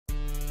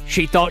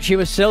She thought she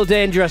was still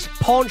dangerous.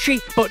 Paunchy,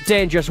 but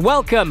dangerous.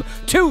 Welcome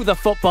to the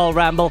Football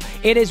Ramble.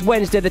 It is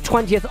Wednesday, the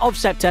 20th of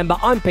September.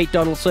 I'm Pete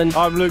Donaldson.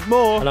 I'm Luke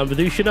Moore. And I'm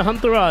Vidushan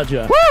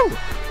Huntaraja. Woo!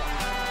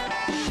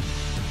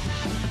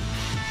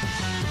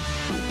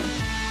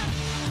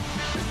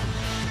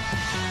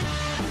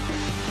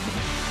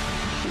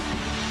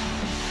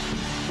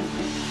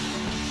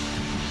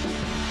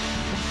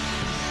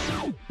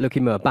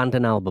 Looking Moore, band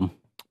an album.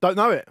 Don't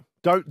know it.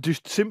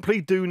 Simply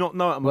do not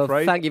know it, I'm well,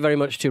 afraid. Thank you very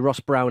much to Ross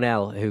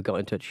Brownell, who got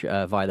in touch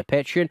via the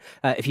Patreon.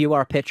 If you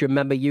are a Patreon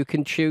member, you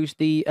can choose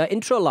the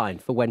intro line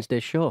for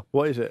Wednesday's show.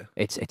 What is it?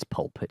 It's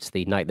Pulp. It's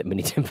the night that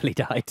Minnie Timberley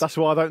died. That's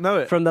why I don't know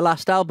it. From the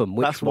last album,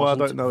 which That's why I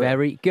don't know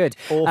very good.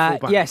 Awful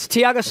band. Yes,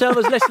 Thiago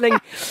Silva's listening.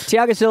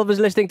 Thiago Silva's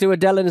listening to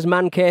Adele in his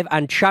man cave,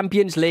 and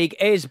Champions League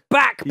is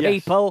back,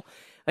 people. Yes.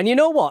 And you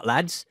know what,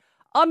 lads?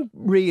 I'm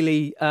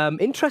really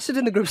interested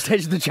in the group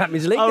stage of the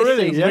Champions League this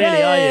really? season.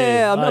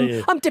 Yeah.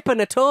 Yeah. I'm dipping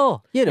a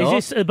toe, you know.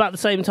 Is this about the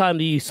same time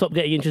that you stopped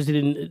getting interested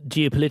in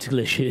geopolitical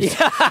issues? Is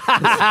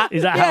that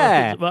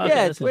yeah. how it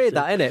is? It's weird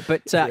that, isn't it?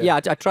 But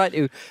I tried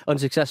to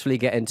unsuccessessly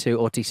get into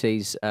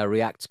OTC's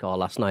React score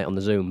last night on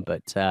the Zoom,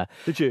 but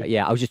did you?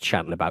 Yeah, I was just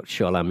chanting about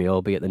Shola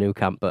Miobi at the new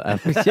camp,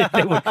 but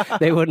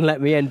they wouldn't let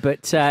me in.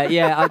 But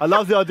I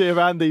love the idea of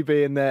Andy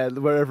being there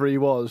wherever he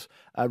was.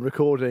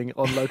 Recording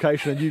on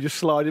location and you just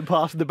sliding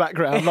past in the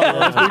background like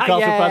those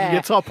Newcastle fans with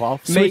your top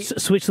off.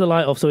 Switch the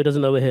light off so he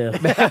doesn't know we're here.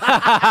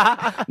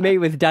 Me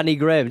with Danny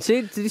Graham.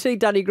 Did you see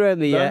Danny Graham,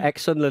 the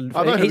ex-Sunderland?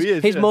 I know who he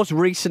is, his most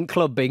recent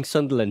club being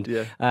Sunderland,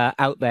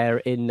 out there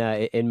in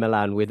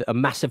Milan with a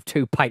massive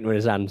 2-pint in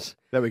his hands.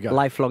 There we go.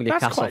 Lifelong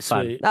Newcastle fan.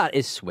 Sweet. That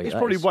is sweet. He's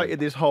probably waited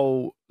his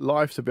whole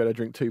life to be able to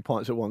drink 2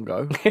 pints at one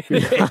go.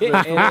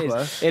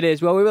 It is.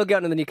 Well, we will get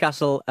on to the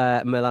Newcastle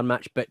Milan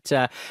match, but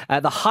the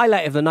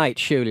highlight of the night,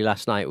 surely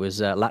last night,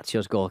 was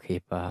Lazio's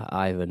goalkeeper,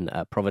 Ivan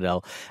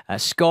Provedel,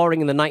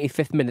 scoring in the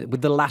 95th minute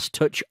with the last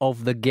touch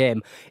of the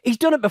game. He's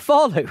done it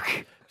before,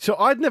 Luke. So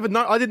I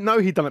didn't know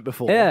he'd done it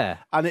before. Yeah.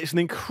 And it's an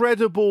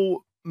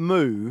incredible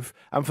move.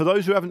 And for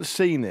those who haven't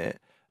seen it...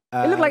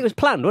 it looked like it was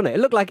planned, wasn't it?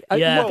 It looked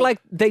like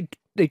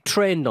they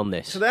trained on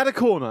this. So they had a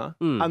corner,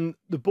 and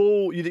the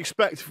ball, you'd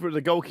expect for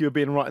the goalkeeper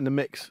being right in the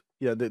mix,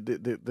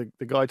 the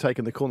guy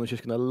taking the corner is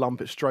just going to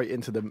lump it straight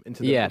into the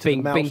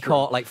being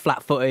caught like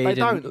flat-footed. They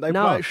don't. They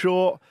play it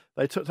short.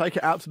 They take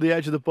it out to the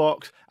edge of the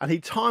box, and he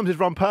times his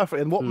run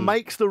perfectly. And what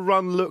makes the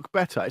run look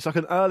better, it's like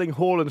an Erling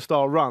Haaland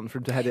style run for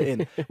him to head it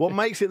in. What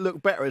makes it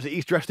look better is that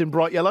he's dressed in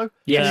bright yellow.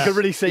 Yeah. So you can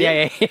really see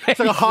it. Yeah. It's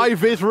like a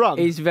high-vis run.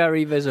 He's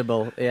very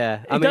visible,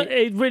 yeah.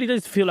 It really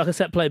does feel like a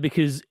set play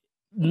because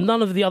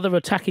none of the other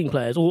attacking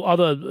players or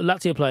other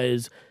Lazio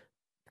players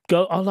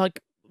are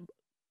like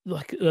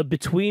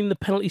between the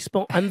penalty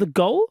spot and the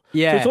goal.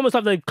 Yeah. So it's almost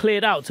like they've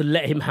cleared out to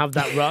let him have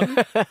that run.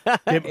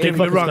 Give him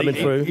the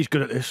run. He's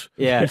good at this.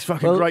 Yeah. He's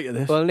fucking great at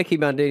this. Well, Nicky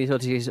Bandini,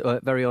 his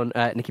very own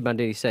Nicky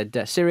Bandini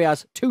said, Serie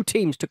A's 2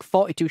 teams took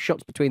 42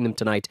 shots between them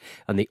tonight,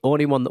 and the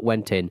only one that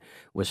went in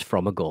was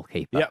from a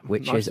goalkeeper,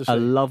 which is a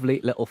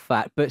lovely little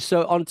fact. But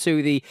so on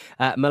to the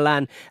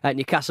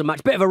Milan-Newcastle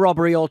match. Bit of a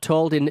robbery, all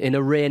told, in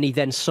a rainy,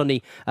 then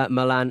sunny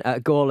Milan.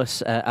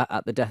 Goalless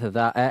at the death of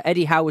that.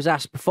 Eddie Howe was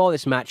asked before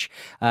this match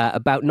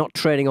about not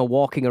training or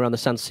walking around the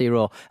San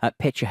Siro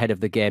pitch ahead of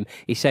the game.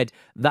 He said,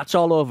 that's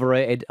all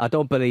overrated. I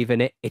don't believe in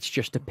it. It's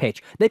just a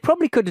pitch. They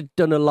probably could have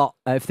done a lot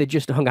if they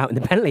just hung out in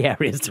the penalty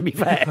areas, to be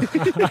fair.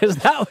 Because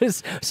that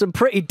was some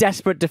pretty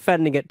desperate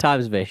defending at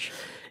times, Vish.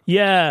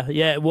 Yeah,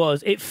 it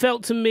was. It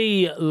felt to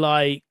me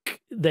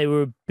like they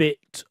were a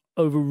bit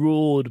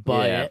overawed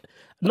by it.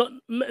 Not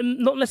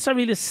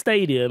necessarily the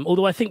stadium,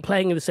 although I think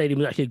playing in the stadium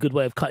was actually a good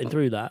way of cutting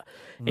through that.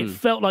 It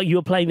felt like you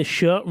were playing the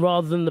shirt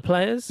rather than the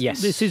players.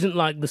 Yes. This isn't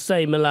like the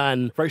same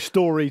Milan. Very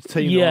storied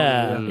team.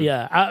 Yeah.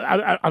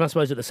 And I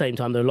suppose at the same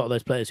time, there are a lot of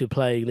those players who are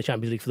playing the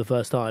Champions League for the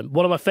first time.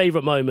 One of my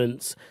favourite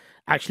moments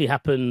actually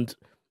happened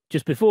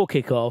just before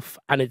kickoff,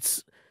 and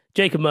it's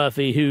Jacob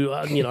Murphy, who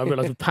I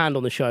realise we've panned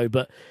on the show,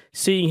 but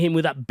seeing him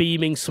with that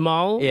beaming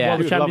smile while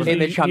the Champions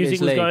League music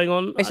was going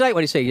on. It's like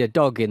when you see your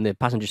dog in the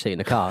passenger seat in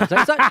the car.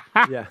 It's like,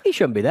 he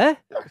shouldn't be there.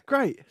 That's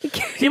great.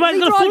 You might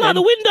have got to fall out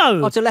the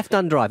window. Oh, it's a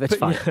left-hand drive. It's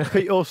fine.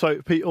 Pete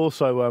also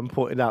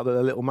pointed out that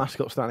the little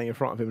mascot standing in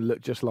front of him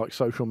looked just like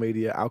social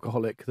media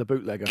alcoholic, the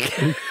bootlegger.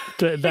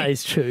 That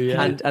is true,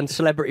 yeah. And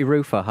celebrity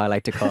roofer, I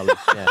like to call him.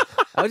 Yeah.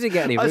 How does he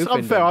get any roofing? That's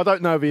unfair. I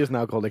don't know if he is an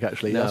alcoholic,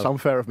 actually. No. That's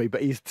unfair of me,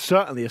 but he's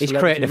certainly a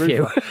celebrity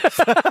roofer.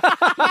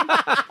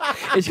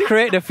 He's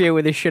created a few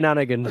with his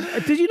shenanigans.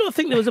 Did you not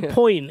think there was a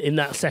point in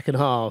that second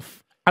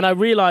half? And I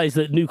realised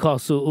that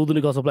all the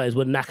Newcastle players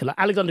were knackered. Like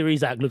Alexander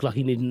Isak looked like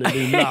he needed a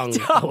new lung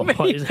at one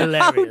point. It was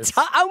hilarious.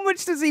 How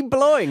much does he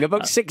blowing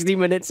about 60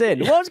 minutes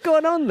in? What's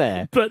going on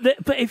there? But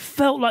it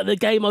felt like the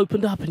game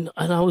opened up, and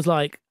I was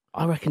like,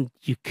 I reckon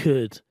you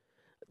could.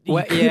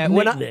 When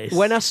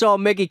I saw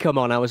Miggy come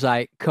on, I was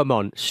like, come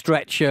on,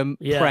 stretch him,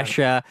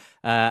 pressure.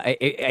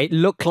 It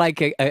looked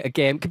like a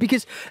game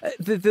because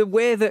the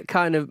way that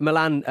kind of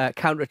Milan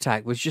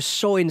counter-attack was just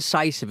so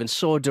incisive and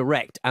so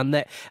direct,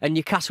 and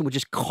Newcastle were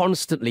just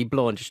constantly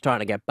blowing, just trying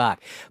to get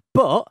back.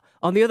 But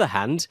on the other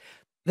hand,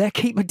 their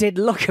keeper did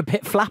look a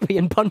bit flappy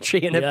and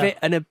punchy and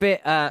a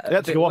bit. He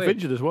had to go off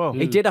injured as well.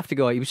 He did have to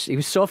go. He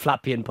was so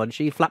flappy and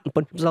punchy. He flapped and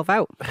punched himself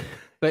out.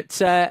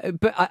 But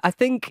I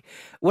think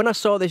when I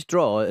saw this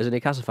draw as a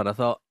Newcastle fan, I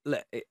thought,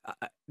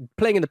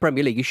 playing in the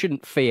Premier League, you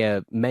shouldn't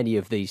fear many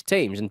of these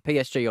teams. And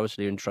PSG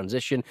obviously in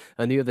transition,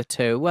 and the other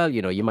two, well,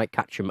 you might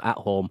catch them at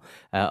home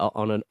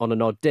on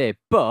an odd day,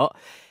 but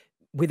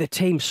with a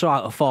team so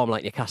out of form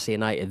like Newcastle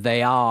United,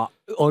 they are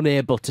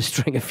unable to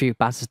string a few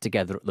passes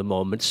together at the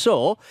moment.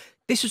 So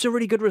this was a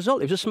really good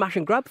result. It was a smash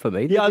and grab for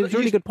me. Yeah, it was a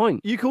really good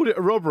point. You called it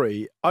a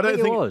robbery. I don't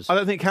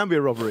think it can be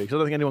a robbery because I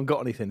don't think anyone got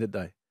anything, did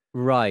they?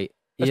 Right.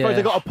 I suppose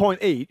they got a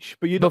point each,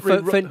 but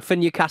for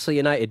Newcastle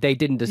United, they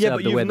didn't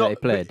deserve the way they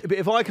played. But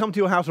if I come to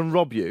your house and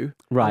rob you,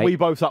 right, we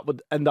both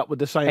would end up with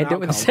the same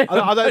outcome.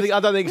 I don't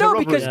think it's a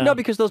robbery.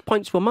 Because those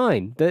points were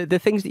mine. The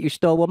things that you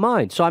stole were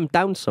mine, so I'm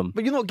down some.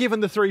 But you're not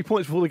given the 3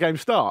 points before the game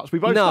starts. We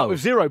both start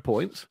with 0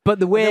 points. But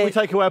the way we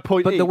take away a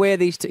point. But the way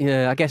these,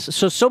 I guess,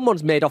 so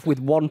someone's made off with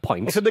 1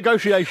 point. It's a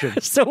negotiation.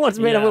 Someone's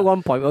made off with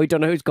 1 point. Well, we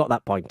don't know who's got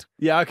that point.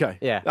 Yeah, okay.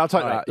 Yeah, I'll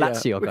take that.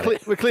 Lazio got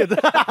it. We cleared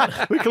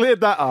that. We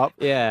cleared that up.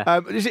 Yeah.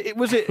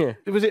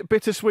 Was it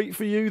bittersweet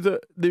for you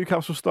that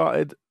Newcastle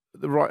started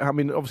the right? I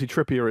mean, obviously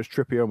Trippier is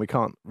Trippier, and we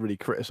can't really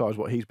criticise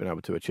what he's been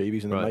able to achieve.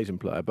 He's an amazing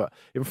player, but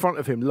in front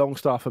of him,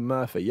 Longstaff and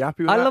Murphy. You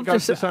happy with that? I love to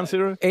San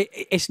Siro.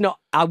 It's not.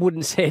 I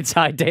wouldn't say it's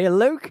ideal,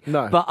 Luke.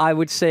 No, but I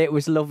would say it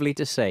was lovely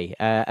to see,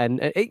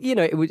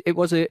 it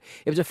was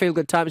a feel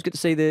good time. It's good to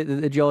see the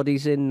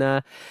Geordies in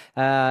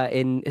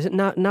is it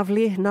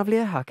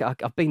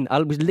Navlia? I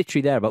was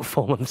literally there about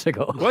 4 months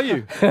ago. Were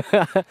you?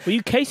 Were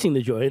you casing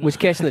the joint? Was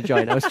casing the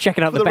joint. I was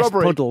checking out the best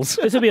puddles.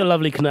 This would be a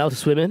lovely canal to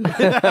swim in.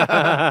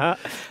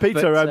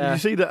 Peter, did you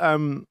see that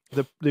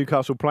the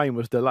Newcastle plane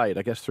was delayed,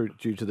 I guess,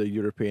 due to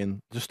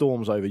the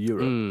storms over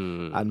Europe,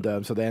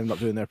 and so they ended up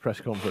doing their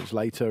press conference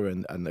later,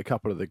 and a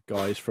couple of the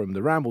guys from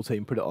the Ramble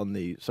team put it on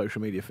the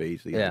social media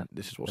feeds.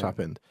 This is what's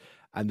happened.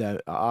 And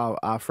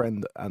our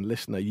friend and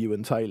listener,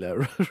 Ewan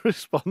Taylor,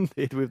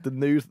 responded with the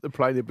news that the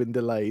plane had been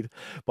delayed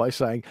by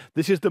saying,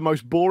 "This is the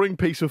most boring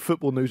piece of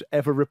football news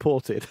ever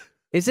reported."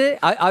 Is it?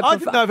 I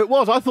didn't know if it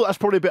was. I thought that's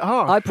probably a bit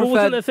harsh.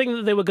 Wasn't the thing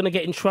that they were going to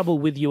get in trouble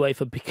with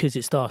UEFA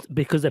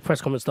because their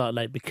press conference started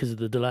late because of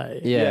the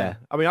delay? Yeah.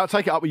 I mean, I'll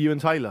take it up with Ewan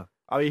Taylor.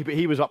 I mean,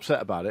 he was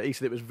upset about it. He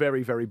said it was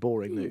very, very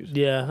boring news.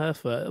 Yeah, that's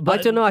fair. But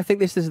I don't know. I think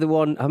this is the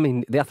one. I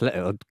mean, the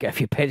Athletic will get a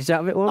few pages out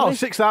of it, won't they?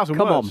 6,000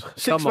 words. Come on.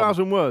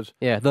 6,000 words.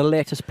 Yeah, the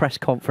latest press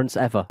conference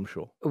ever. I'm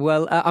sure.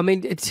 Well, I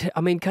mean,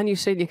 can you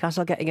see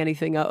Newcastle getting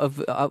anything out of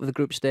the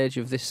group stage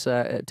of this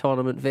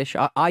tournament, Vish?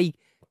 I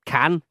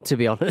can, to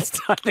be honest.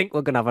 I think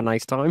we're going to have a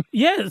nice time.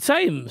 Yeah,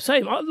 same.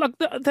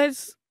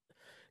 There's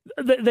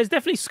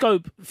definitely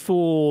scope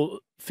for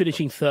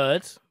finishing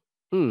third.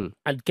 And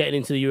getting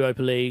into the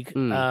Europa League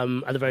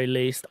at the very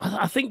least.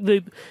 I think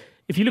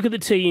if you look at the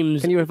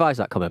teams... Can you revise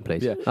that comment,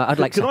 please? Yeah. I'd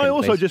like Can I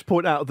also please. just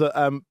point out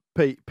that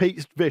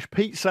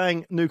Pete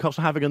saying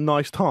Newcastle having a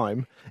nice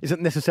time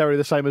isn't necessarily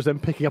the same as them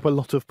picking up a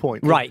lot of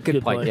points. Right,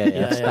 good point.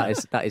 Yeah.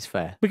 That is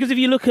fair. Because if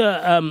you look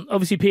at,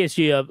 obviously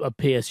PSG are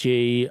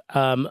PSG,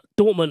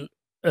 Dortmund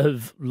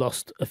have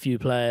lost a few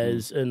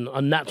players and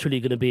are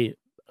naturally going to be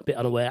a bit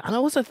unaware. And I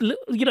also,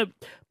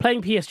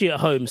 playing PSG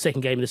at home,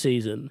 second game of the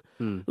season,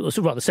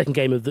 the second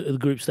game of the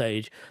group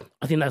stage,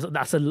 I think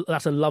that's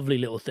a lovely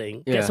little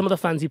thing. Get some of the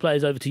fancy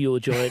players over to your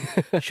joint,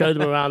 show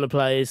them around the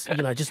place,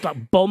 just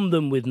like bomb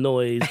them with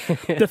noise.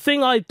 The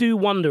thing I do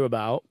wonder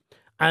about,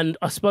 and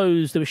I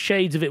suppose there were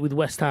shades of it with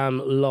West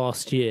Ham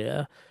last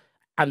year,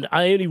 and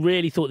I only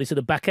really thought this at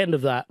the back end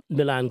of that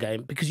Milan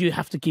game, because you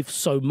have to give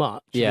so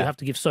much. You have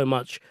to give so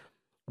much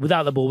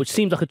without the ball, which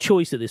seems like a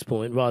choice at this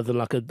point rather than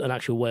like an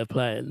actual way of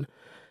playing.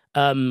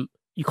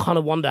 You kind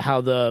of wonder how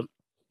the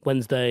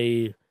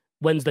Wednesday,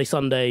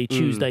 Sunday,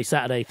 Tuesday,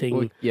 Saturday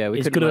thing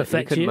is going to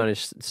affect you. We couldn't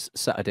manage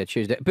Saturday,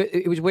 Tuesday. But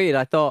it was weird.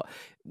 I thought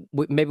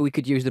maybe we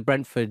could use the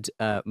Brentford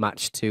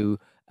match to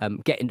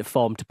get into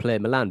form to play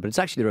Milan, but it's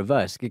actually the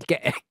reverse.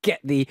 Get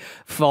the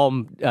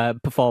form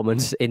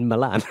performance in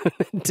Milan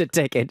to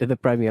take it into the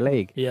Premier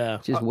League. Yeah.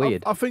 Which is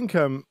weird. I think...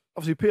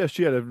 obviously,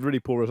 PSG had a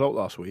really poor result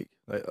last week.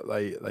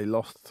 They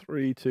lost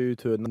 3-2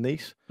 to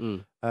Nice.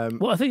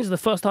 Well, I think it's the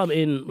first time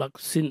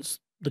since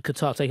the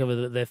Qatar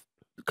takeover that they're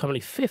currently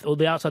fifth, or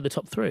they're outside the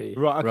top three.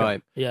 Right. Okay.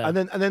 Right. Yeah. And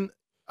then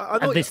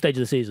at this stage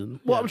of the season,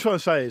 what I'm trying to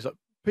say is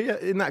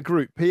in that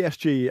group,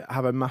 PSG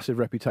have a massive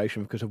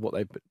reputation because of what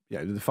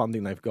the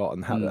funding they've got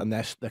and and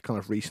their kind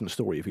of recent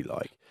story, if you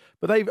like.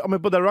 But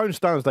by their own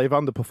standards, they've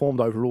underperformed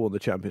overall in the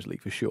Champions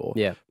League for sure.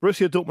 Yeah.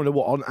 Borussia Dortmund are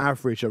on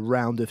average a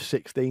round of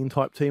 16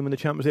 type team in the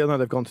Champions League. I know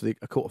they've gone to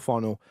a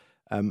quarterfinal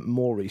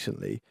more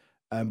recently,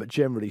 but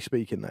generally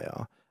speaking, they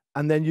are.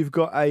 And then you've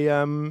got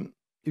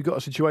a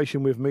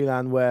situation with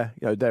Milan where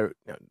they're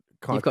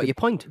You've got your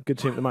point. Good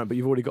team at the moment, but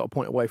you've already got a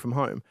point away from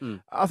home.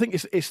 I think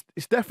it's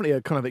definitely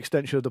a kind of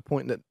extension of the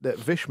point that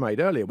Vish made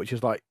earlier, which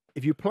is like,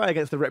 if you play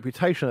against the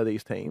reputation of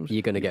these teams,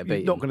 you're going to get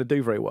beaten. You're not going to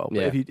do very well.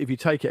 But if you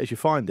take it as you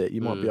find it,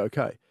 you might be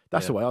okay.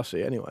 That's the way I see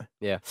it, anyway.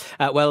 Yeah.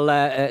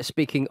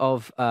 Speaking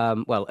of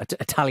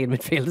Italian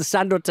midfielder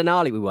Sandro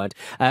Tonali,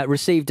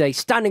 received a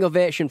standing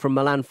ovation from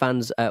Milan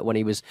fans when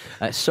he was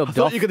subbed I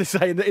thought off. you were going to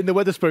say in the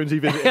Wetherspoons he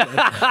visited.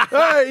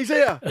 Hey, he's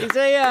here. He's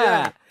here.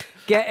 Yeah.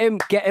 Get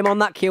him on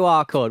that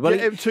QR code. Well,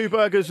 Get him 2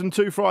 burgers and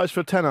 2 fries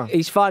for £10.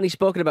 He's finally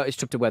spoken about his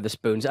trip to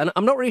Wetherspoons, and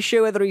I'm not really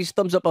sure whether he's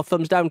thumbs up or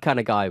thumbs down kind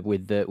of guy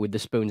with the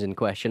spoons in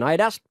question. I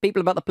had asked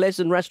people about the places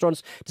and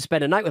restaurants to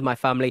spend a night with my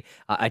family.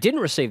 I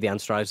didn't receive the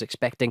answer I was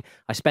expecting.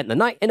 I spent the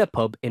night in a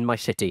pub in my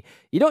city.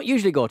 You don't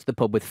usually go to the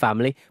pub with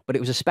family, but it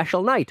was a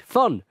special night.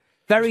 Fun.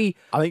 I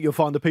think you'll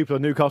find the people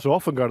in Newcastle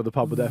often go to the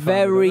pub with their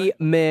family. Very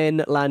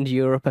mainland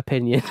Europe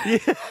opinion. Yeah.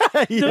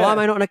 Why am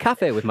I not in a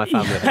cafe with my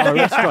family or a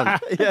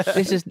restaurant? Yeah.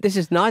 This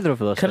is neither of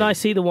those. Can I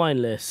see the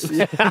wine list?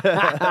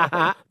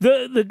 The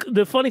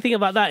funny thing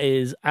about that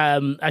is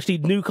actually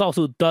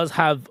Newcastle does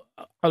have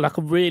like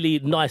a really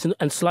nice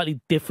and slightly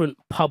different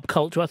pub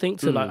culture, I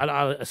think. So like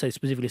I say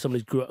specifically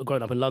someone who's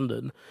grown up in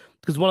London,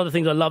 because one of the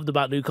things I loved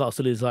about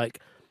Newcastle is like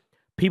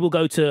people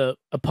go to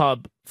a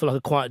pub for like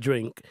a quiet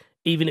drink.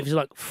 Even if it's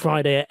like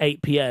Friday at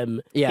 8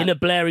 p.m. in a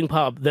blaring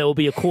pub, there will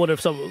be a corner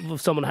of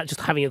someone just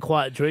having a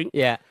quiet drink.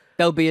 Yeah.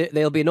 There'll be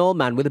an old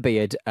man with a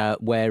beard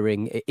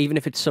wearing, even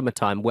if it's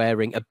summertime,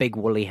 wearing a big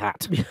woolly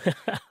hat,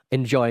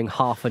 enjoying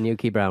half a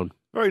Newquay Brown.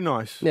 Very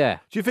nice. Yeah.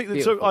 Do you think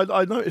that? So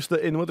I noticed that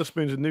in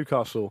Wetherspoons in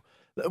Newcastle,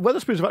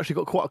 Wetherspoons have actually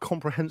got quite a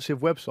comprehensive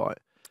website.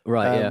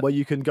 Right, where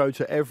you can go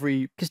to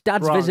every because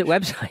dads visit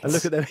websites and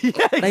look at them. Yeah,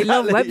 exactly, they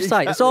love websites.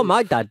 Exactly. That's all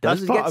my dad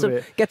does.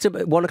 Gets up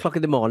at 1 o'clock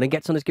in the morning,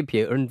 gets on his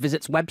computer, and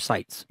visits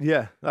websites.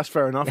 Yeah, that's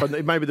fair enough.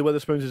 And maybe the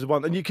Wetherspoons is the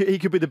one. And he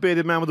could be the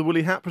bearded man with the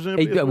woolly hat,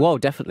 presumably. Whoa,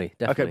 definitely.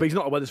 Okay, but he's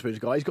not a Wetherspoons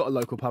guy. He's got a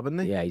local pub,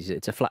 hasn't he? Yeah,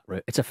 it's a flat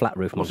roof. It's a flat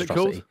roof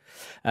monstrosity. What's it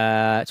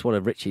called? It's one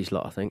of Richie's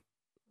lot, I think.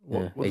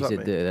 What's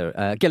that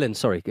mean? Gillen's.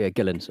 Sorry,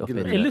 Gillen's. It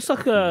looks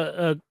like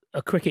a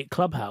cricket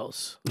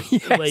clubhouse.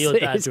 Yes, where your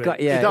dad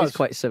it's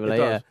quite similar.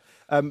 Yeah.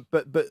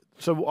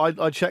 So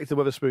I checked the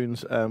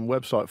Wetherspoons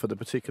website for the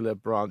particular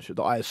branch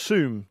that I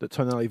assume that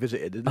Tonali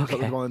visited. It looks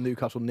like there's one in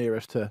Newcastle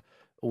nearest to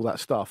all that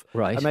stuff.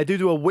 Right. And they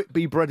do a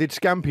Whitby breaded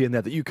scampi in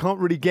there that you can't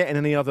really get in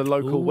any other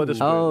local Wetherspoons.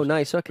 Oh,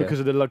 nice. Okay.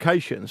 Because of the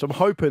location. So I'm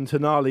hoping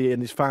Tonali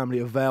and his family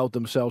availed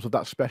themselves of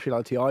that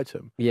speciality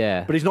item.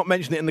 Yeah. But he's not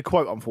mentioned it in the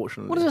quote,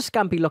 unfortunately. What does a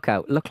scampi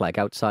look like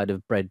outside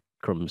of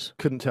breadcrumbs?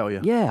 Couldn't tell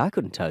you. Yeah, I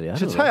couldn't tell you.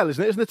 It's a tail,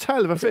 isn't it? Isn't it a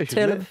tail of a fish?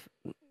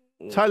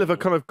 Tail of a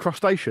kind of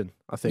crustacean,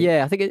 I think.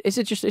 Yeah, I think it's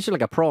just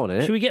like a prawn,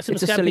 isn't it? Should we get some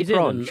it's a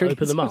prawn and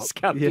open them up?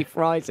 Scampi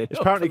fries it. It's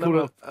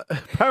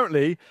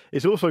apparently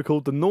it's also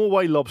called the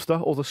Norway lobster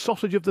or the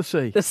sausage of the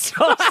sea. The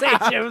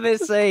sausage of the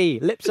sea.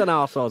 Lips and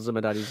arseholes, as my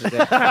dad used to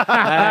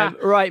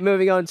say. Right,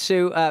 moving on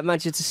to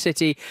Manchester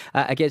City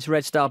against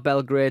Red Star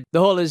Belgrade.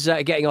 The Haulers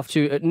getting off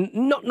to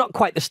not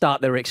quite the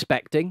start they were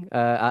expecting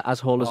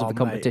as haulers of the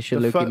competition,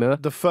 Lukey Moore.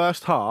 The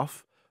first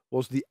half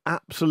was the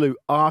absolute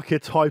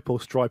archetypal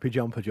stripy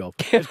jumper job.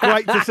 It's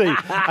great to see.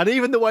 And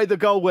even the way the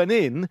goal went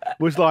in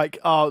was like,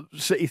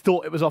 City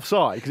thought it was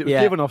offside because it was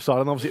given offside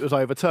and obviously it was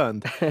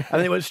overturned. And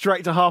then it went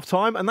straight to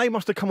half-time and they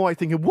must have come away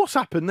thinking, what's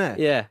happened there?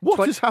 Yeah. What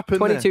has happened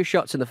 22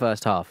 shots in the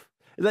first half.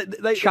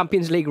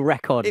 Champions League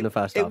record in the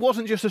first half. It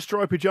wasn't just a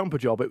stripy jumper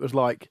job. It was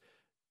like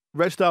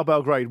Red Star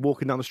Belgrade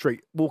walking down the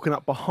street, walking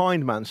up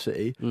behind Man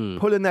City,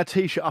 pulling their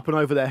T-shirt up and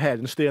over their head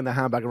and stealing their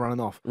handbag and running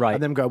off. Right.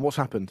 And them going, what's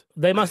happened?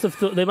 They must have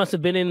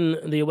been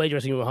in the away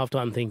dressing room at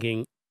half-time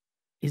thinking,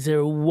 is there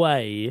a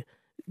way,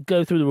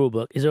 go through the rule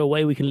book, is there a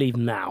way we can leave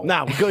now?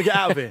 Now, we've got to get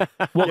out of here.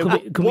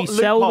 Can we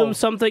sell them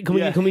something?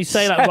 Can we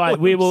say like,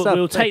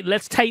 right,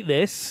 let's take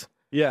this.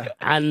 Yeah.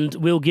 And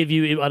we'll give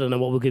you, I don't know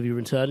what we'll give you in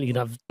return. You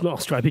can have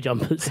stripy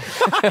jumpers.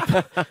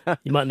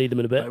 You might need them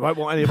in a bit. They won't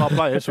want any of our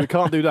players, so we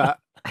can't do that.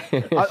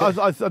 And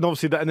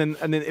obviously that, and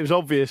then it was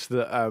obvious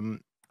that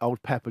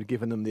old Pep had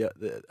given them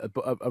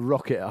a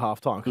rocket at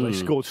half time because they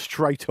scored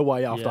straight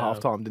away after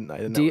half time, didn't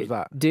they? And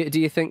do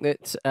you think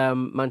that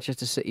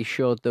Manchester City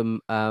showed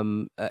them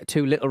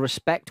too little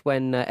respect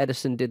when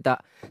Ederson did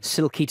that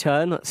silky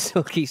turn, that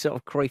silky sort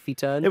of Cruyffy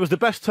turn? It was the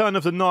best turn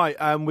of the night,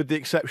 with the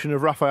exception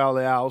of Rafael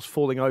Leao's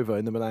falling over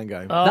in the Milan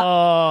game.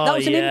 That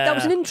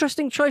was an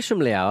interesting choice from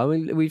Leao. I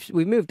mean,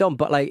 we've moved on,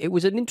 but like it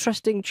was an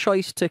interesting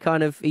choice to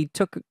kind of he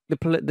took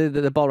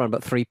the ball around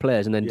about 3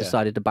 players and then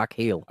decided to back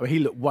heel. I mean, he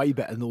looked way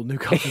better than all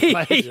Newcastle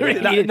players.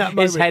 in that moment.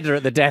 His header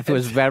at the death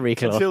was very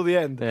close until the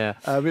end. Yeah,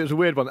 it was a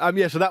weird one.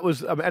 So that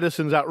was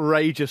Ederson's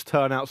outrageous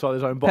turn outside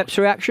his own box. Pep's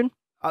reaction.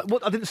 I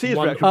didn't see his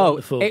reaction.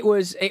 Wonderful. It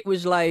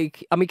was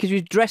like, I mean, because he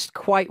was dressed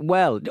quite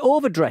well,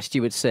 overdressed,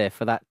 you would say,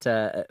 for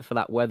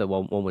that weather.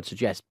 One would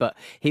suggest, but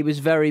he was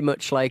very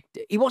much like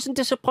he wasn't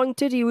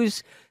disappointed. He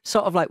was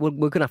sort of like, well,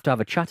 we're going to have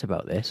a chat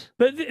about this.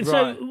 But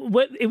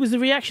it was the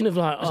reaction of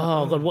like,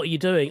 oh God, what are you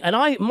doing? And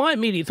my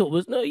immediate thought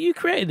was, no, you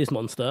created this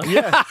monster.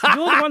 Yeah.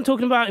 You're the one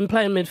talking about him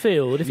playing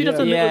midfield. If he does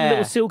a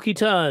little silky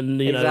turn,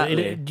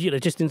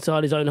 just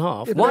inside his own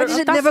half. Why does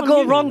it never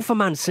go wrong for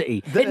Man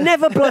City? It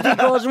never bloody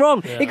goes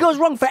wrong. It goes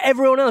wrong for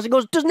everyone else.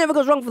 It never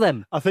goes wrong for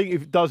them. I think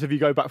it does if you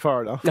go back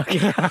far enough.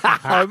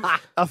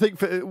 I think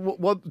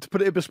to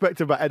put it in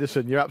perspective about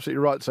Ederson, you're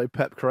absolutely right to say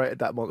Pep created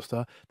that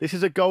monster. This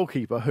is a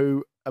goalkeeper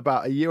who,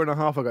 about a year and a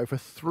half ago, for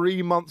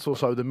 3 months or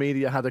so, the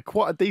media had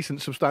quite a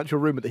decent, substantial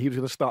rumour that he was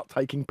going to start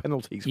taking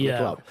penalties for the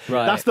club.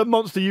 Right. That's the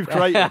monster you've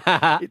created.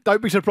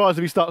 Don't be surprised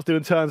if he starts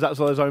doing turns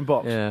outside his own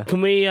box. Yeah.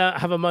 Can we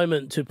have a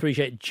moment to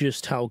appreciate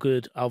just how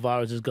good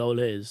Alvarez's goal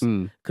is?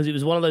 Because it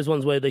was one of those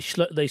ones where they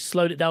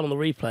slowed it down on the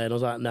replay, and I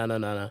was like,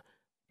 no.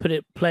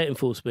 Play it in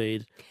full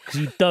speed, because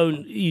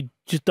you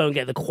just don't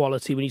get the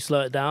quality when you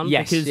slow it down.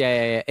 Yes,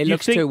 yeah. It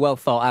looks too well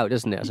thought out,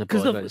 doesn't it? I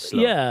suppose.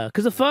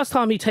 Because the first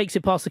time he takes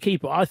it past the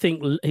keeper, I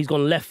think he's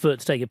gone left foot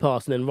to take it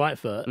past and then right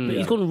foot. But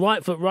he's gone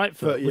right foot,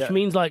 which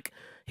means like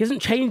he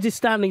hasn't changed his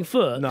standing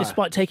foot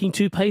despite taking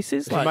 2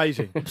 paces. It's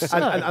amazing. and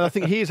I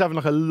think he is having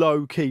like a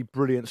low-key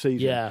brilliant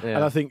season. Yeah.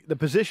 And I think the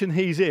position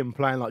he's in,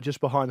 playing like just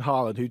behind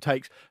Haaland,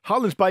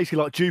 Haaland's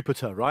basically like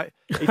Jupiter, right?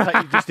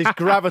 Just his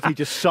gravity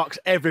just sucks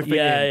everything in.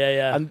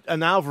 Yeah.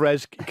 And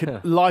Alvarez,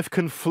 life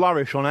can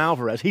flourish on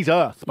Alvarez. He's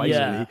Earth,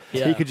 basically.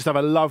 Yeah. He could just have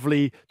a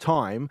lovely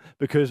time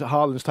because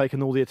Haaland's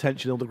taken all the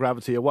attention, all the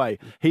gravity away.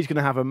 He's going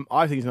to have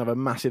I think he's going to have a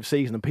massive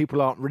season, and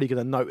people aren't really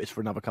going to notice for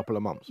another couple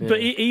of months. But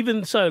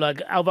even so,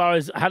 like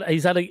Alvarez,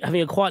 he's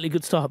having a quietly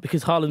good start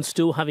because Haaland's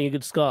still having a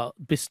good start,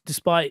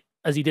 despite,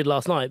 as he did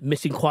last night,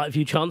 missing quite a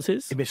few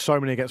chances. He missed so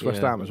many against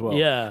West Ham as well.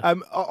 Yeah.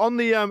 On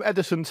the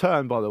Ederson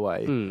turn, by the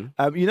way,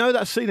 you know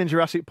that scene in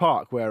Jurassic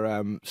Park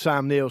where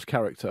Sam Neill's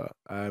character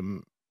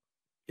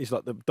is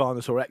like the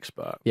dinosaur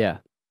expert? Yeah.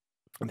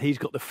 And he's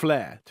got the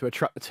flair to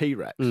attract the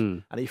T-Rex,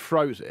 and he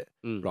throws it,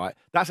 right?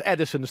 That's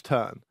Ederson's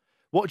turn.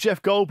 What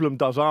Jeff Goldblum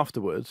does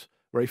afterwards,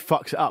 where he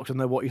fucks it up, doesn't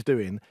know what he's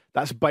doing,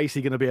 that's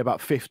basically going to be about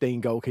 15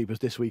 goalkeepers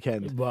this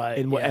weekend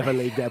in whatever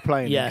league they're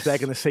playing. Yes. They're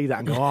going to see that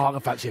and go, I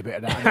fancy a bit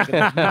of that. And they're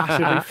going to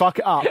massively fuck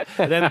it up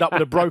and end up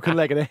with a broken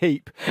leg in a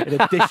heap in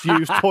a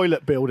disused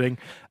toilet building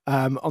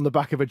on the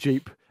back of a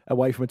Jeep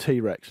away from a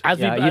T-Rex.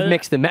 You've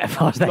mixed the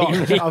metaphors there.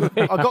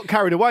 I got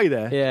carried away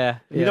there. Yeah.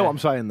 You know what I'm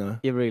saying, though?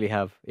 You really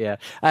have, yeah.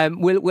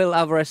 Will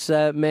Alvarez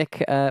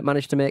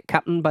manage to make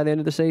captain by the end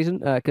of the season?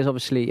 Because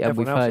obviously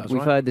we've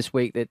heard this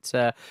week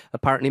that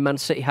apparently Man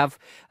City have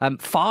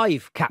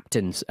 5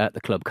 captains at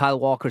the club. Kyle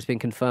Walker has been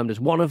confirmed as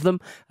one of them.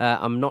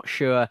 I'm not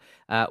sure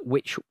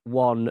which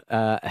one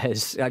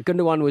has...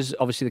 Gundogan was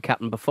obviously the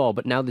captain before,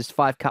 but now there's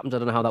 5 captains. I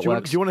don't know how that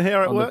works. Do you want to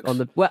hear how it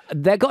works? Well,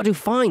 they've got to do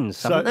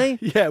fines, haven't they?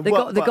 Yeah. They've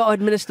got to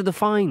administer the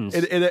fines.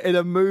 In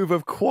a move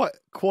of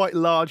quite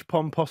large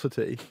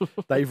pomposity,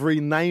 they've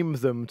renamed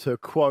them to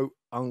quote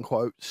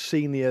unquote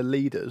senior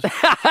leaders.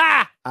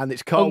 And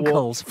it's Carl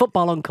uncles,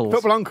 football uncles.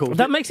 Football uncles.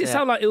 That makes it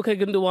sound like Ilkay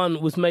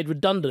Gundogan was made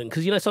redundant,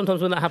 because you know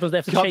sometimes when that happens they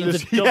have to change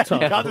the job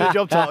title. Cut the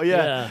job title,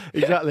 yeah.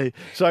 Exactly.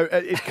 So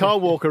it's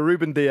Carl Walker,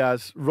 Ruben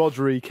Diaz,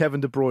 Rodri,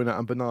 Kevin De Bruyne,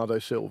 and Bernardo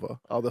Silva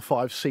are the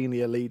 5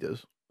 senior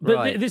leaders.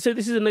 But this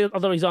is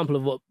another example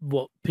of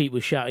what Pete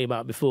was shouting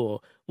about before.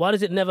 Why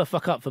does it never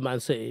fuck up for Man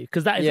City?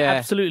 Because that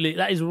is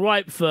that is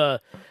ripe for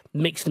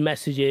mixed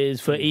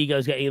messages, for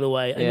egos getting in the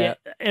way, and yet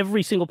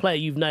every single player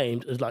you've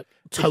named is like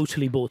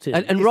totally bought in.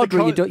 And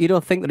Rodri, you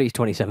don't think that he's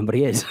 27, but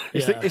he is.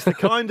 It's the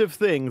kind of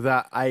thing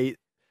that a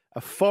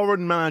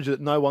foreign manager that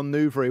no one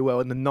knew very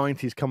well in the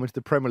 90s coming to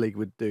the Premier League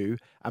would do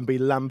and be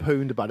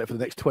lampooned about it for the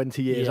next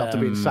 20 years after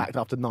being sacked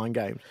after 9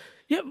 games.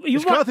 Yeah,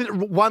 it's kind of thing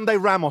that one day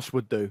Ramos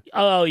would do.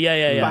 Oh,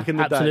 yeah. Back in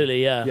the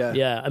Absolutely, day.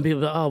 Yeah. And people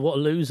are like, oh, what a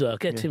loser.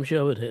 Get Tim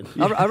Sherwood in.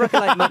 I reckon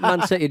like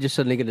Man City are just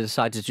suddenly going to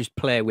decide to just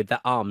play with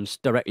their arms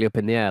directly up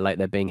in the air like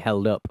they're being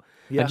held up.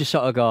 Yeah. And just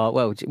sort of go,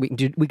 well,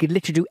 we could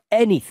literally do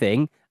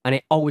anything and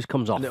it always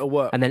comes off. And it'll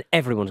work. And then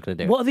everyone's going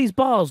to do it. What are these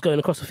bars going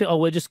across the field? Oh,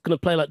 we're just going to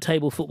play like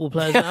table football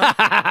players now. See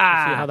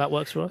how that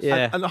works for us?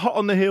 Yeah. And hot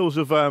on the heels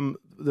of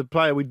the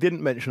player we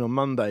didn't mention on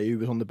Monday who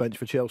was on the bench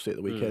for Chelsea at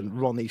the weekend,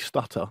 Ronnie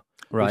Stutter.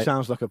 Right. He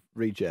sounds like a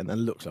regen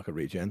and looks like a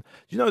regen.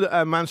 Do you know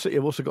that Man City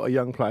have also got a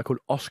young player called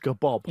Oscar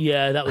Bob?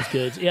 Yeah, that was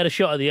good. He had a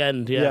shot at the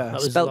end. Yeah. That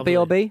was spelled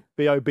B-O-B?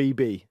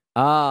 B-O-B-B.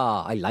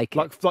 Ah, I like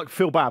it. Like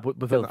Phil Babb with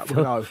no.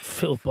 Phil Bob.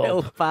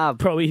 Phil Babb.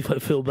 Pro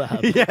Evo Phil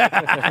Babb.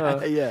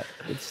 Yeah.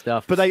 Good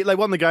stuff. But they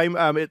won the game.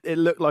 It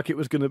looked like it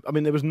was going to... I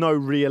mean, there was no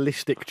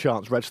realistic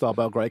chance Red Star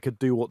Belgrade could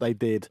do what they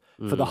did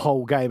for the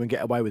whole game and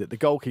get away with it. The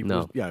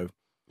goalkeeper was,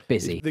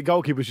 busy. The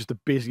goalkeeper was just the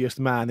busiest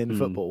man in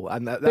football,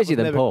 and that busier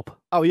than never, Pope.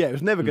 Oh yeah, it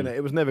was never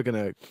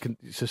gonna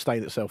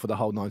sustain itself for the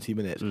whole 90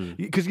 minutes.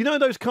 Because you know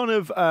those kind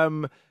of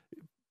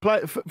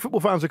football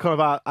fans are kind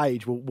of our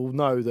age will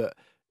know that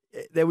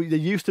there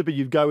used to be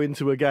you'd go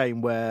into a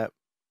game where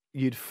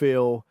you'd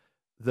feel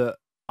that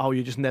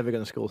you're just never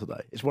going to score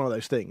today. It's one of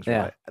those things,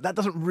 right? That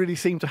doesn't really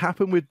seem to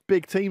happen with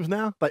big teams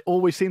now. They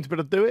always seem to be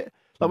able to do it.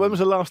 Like, when was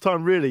the last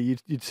time really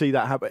you'd see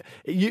that happen?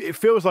 It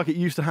feels like it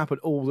used to happen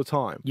all the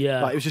time.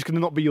 Yeah. Like, it was just going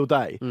to not be your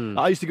day.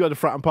 I used to go to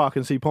Fratton Park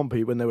and see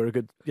Pompey when they were a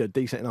good,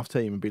 decent enough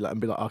team and be like,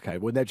 okay,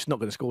 well, they're just not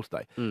going to score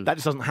today. That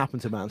just doesn't happen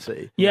to Man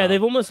City. Yeah,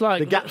 they've almost like...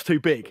 The gap's too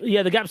big.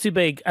 Yeah, the gap's too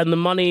big. And the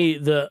money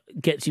that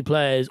gets you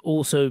players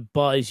also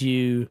buys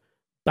you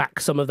back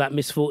some of that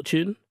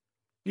misfortune.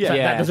 Yeah.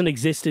 That doesn't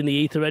exist in the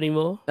ether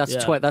anymore. That's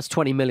that's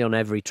 20 million on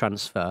every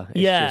transfer.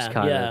 It's just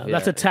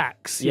that's a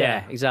tax.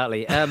 Yeah,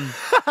 exactly.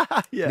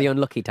 The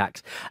unlucky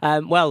tax.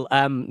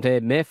 They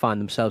may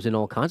find themselves in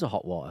all kinds of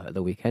hot water at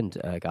the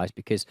weekend, guys,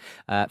 because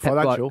Pep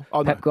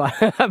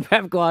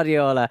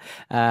Guardiola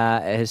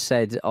has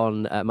said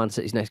on Man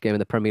City's next game in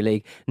the Premier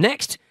League,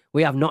 next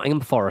we have Nottingham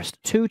Forest,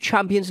 2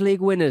 Champions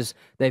League winners.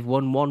 They've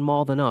won one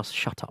more than us.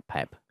 Shut up,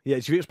 Pep. Yeah, do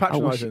you think it's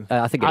patronising?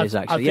 I think it is,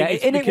 actually.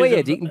 Isn't it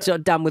weird? You can sort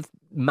of damn with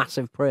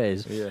massive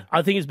praise. Yeah.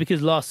 I think it's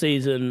because last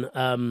season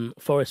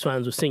Forest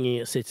fans were singing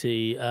at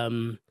City,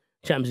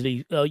 Champions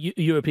League,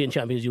 European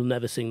champions. You'll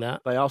never sing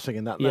that. They are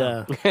singing that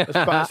now. Yeah,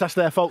 that's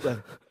their fault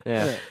then.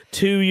 Yeah.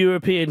 2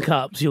 European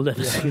Cups. You'll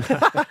never sing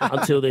that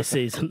until this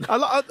season.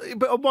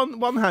 But on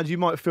one hand, you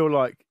might feel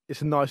like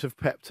it's nice of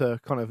Pep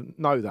to kind of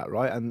know that,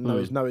 right? And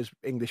know his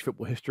English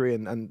football history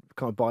and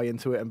kind of buy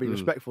into it and be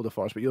respectful of the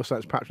Forest. But you're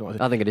saying it's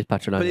patronising. I think it is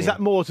patronising. But is that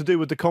more to do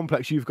with the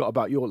complex you've got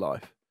about your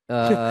life?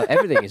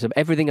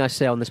 Everything I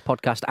say on this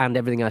podcast and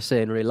everything I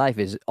say in real life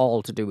is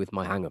all to do with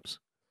my hang-ups.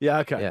 Yeah,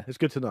 okay. Yeah. It's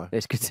good to know.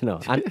 It's good to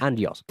know. And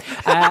yours.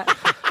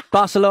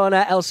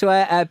 Barcelona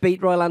elsewhere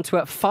beat Royal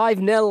Antwerp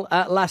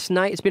 5-0 last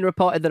night. It's been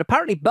reported that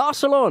apparently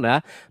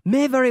Barcelona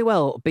may very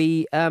well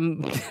be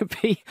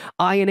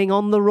ironing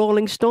on the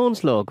Rolling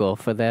Stones logo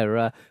for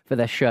their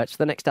shirts for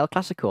the next El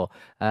Clasico.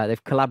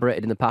 They've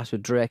collaborated in the past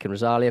with Drake and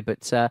Rosalia,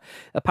 but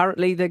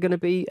apparently they're going to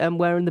be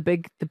wearing the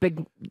big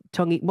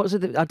tonguey. What is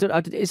it?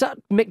 Is that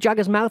Mick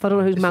Jagger's mouth? I don't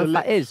know whose mouth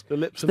that is. The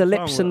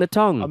lips and the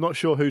tongue. I'm not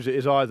sure whose it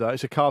is either.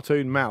 It's a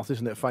cartoon mouth,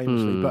 isn't it?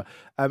 Famously, but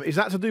is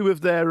that to do with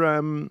their?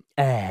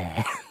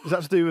 Is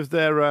that to do with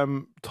their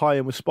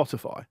tie-in with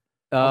Spotify?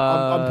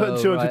 I'm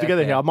putting 2 and 2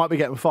 together here. I might be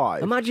getting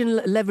 5. Imagine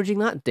leveraging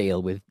that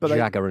deal with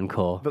Jagger and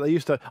Co. But they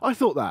used to. I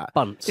thought that.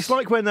 Bunts. It's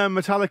like when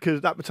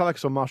Metallica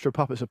song Master of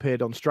Puppets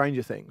appeared on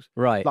Stranger Things.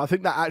 Right. Like, I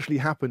think that actually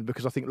happened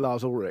because I think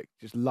Lars Ulrich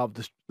just loved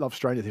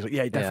Stranger Things. Like,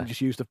 he definitely just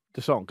used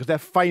the song because they're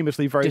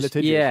famously very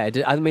litigious. Yeah,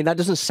 I mean, that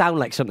doesn't sound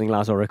like something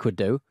Lars Ulrich would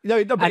do.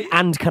 No,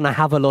 and can I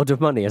have a load of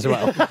money as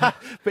well?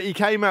 But he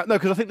came out... No,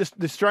 because I think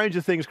the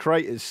Stranger Things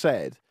creators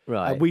said...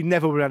 Right. We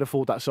never would have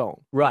afford that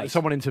song. Right.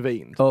 Someone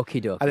intervened.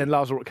 Okie dokie. And then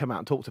Lars Ulrich came out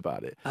and talked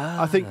about it.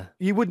 I think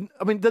you wouldn't...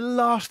 I mean, the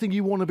last thing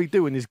you want to be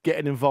doing is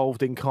getting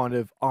involved in kind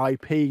of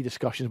IP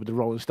discussions with the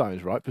Rolling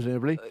Stones, right?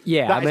 Presumably.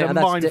 Yeah. That is a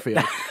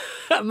minefield.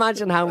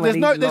 Imagine how many...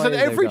 There's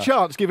every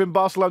chance, given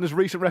Barcelona's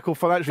recent record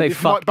financially...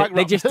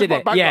 They just did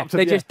it. Yeah,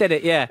 they just did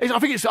it, yeah. I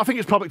think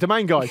it's public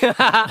domain, guys.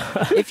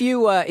 If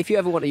you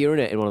ever want to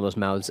urinate in one of those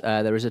mouths,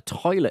 there is a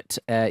toilet.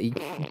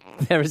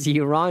 There is a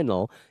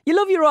urinal. You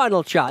love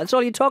urinal chat. That's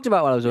all you talked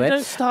about while I was away. You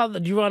don't start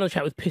the urinal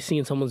chat with pissing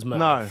in someone's mouth.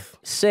 No.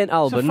 St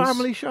Albans. It's a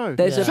family show.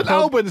 St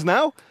Albans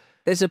now.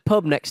 There's a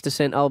pub next to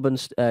St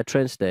Albans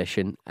train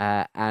station,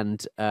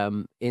 and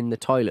in the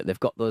toilet they've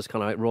got those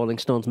kind of like Rolling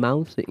Stones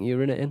mouths that you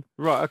urinate in.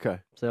 Right. Okay.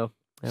 So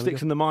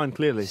sticks in the mind,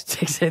 clearly.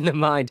 Sticks in the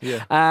mind.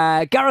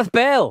 Yeah. Gareth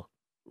Bale.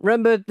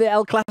 Remember the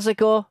El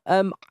Clasico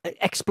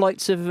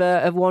exploits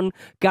of one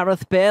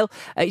Gareth Bale?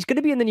 He's going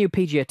to be in the new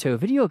PGA Tour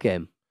video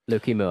game,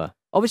 Lukey Moore.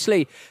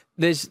 Obviously,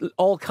 there's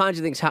all kinds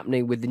of things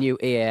happening with the new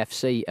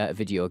EAFC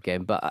video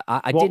game, but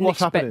I didn't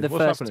expect the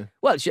first. Happening?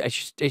 Well,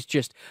 it's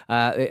just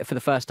for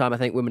the first time, I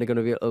think women are going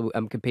to be able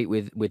to compete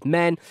with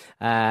men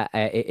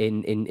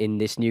in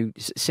this new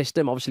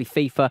system. Obviously,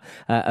 FIFA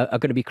are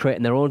going to be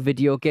creating their own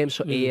video games,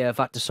 so EA have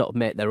had to sort of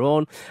make their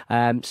own.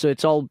 So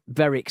it's all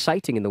very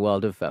exciting in the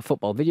world of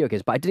football video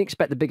games. But I didn't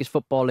expect the biggest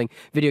footballing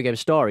video game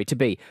story to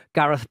be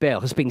Gareth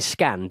Bale has been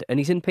scanned and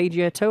he's in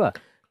PGA Tour.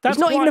 He's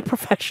not even a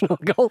professional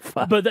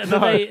golfer. But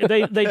they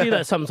do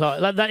that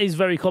sometimes. Like, that is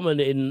very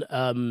common in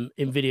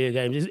video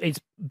games.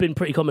 It's been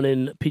pretty common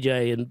in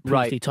PGA and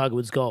previously Tiger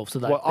Woods golf. So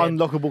that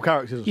unlockable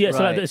characters.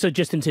 Yeah. So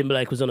Justin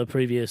Timberlake was on a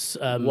previous.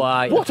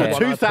 What a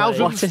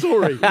 2000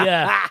 story.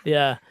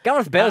 Yeah.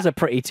 Gareth Bale's a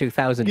pretty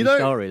 2000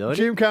 story, though.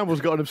 Jim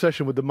Campbell's got an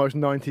obsession with the most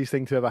 90s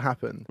thing to ever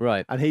happen.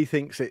 Right. And he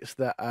thinks it's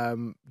that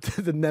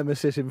the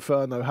Nemesis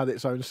Inferno had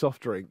its own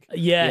soft drink.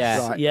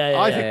 Yes. Right.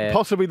 Yeah. I think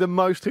possibly the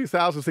most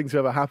 2000s thing to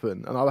ever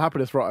happen, and I'm happy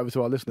to throw it over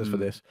to our listeners for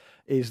this,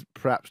 is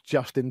perhaps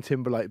Justin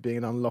Timberlake being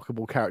an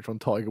unlockable character on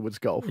Tiger Woods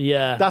golf.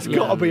 Yeah. That's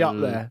got to be up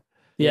there.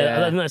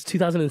 Yeah, I think that's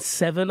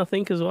 2007, I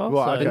think, as well.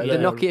 Right, so, the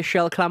Nokia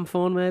shell clam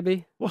phone,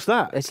 maybe. What's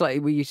that? It's like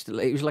it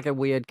was like a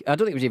weird. I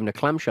don't think it was even a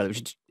clamshell.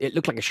 It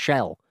looked like a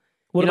shell.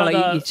 What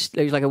about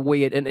it was like a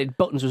weird, and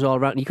buttons was all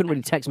around, and you couldn't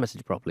really text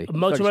message properly.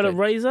 Motorola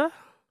Razr.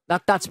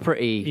 That's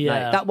pretty.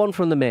 Yeah. That one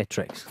from the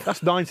Matrix.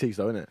 That's 90s,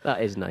 though, isn't it?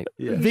 That is 90s.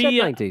 Yeah. You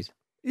said 90s.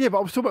 Yeah, but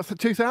I was talking about the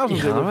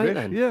 2000s. Yeah, all right,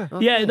 then. Yeah.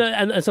 Okay. Yeah, no,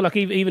 and so like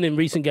even in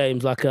recent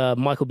games, like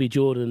Michael B.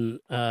 Jordan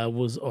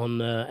was on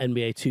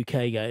NBA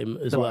 2K game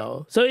as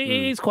well. So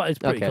it's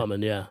pretty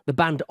common, yeah. The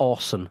band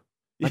Orson.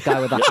 That guy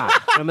with the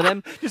hat. Remember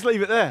them? Just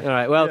leave it there. All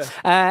right, well,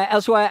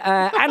 elsewhere,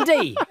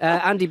 Andy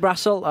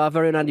Brassel, our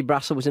very own Andy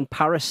Brassel, was in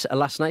Paris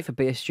last night for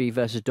PSG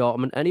versus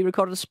Dortmund, and he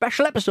recorded a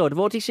special episode of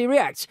OTC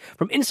Reacts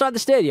from inside the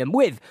stadium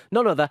with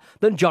none other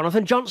than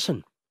Jonathan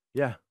Johnson.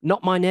 Yeah.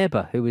 Not my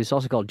neighbour, who is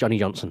also called Johnny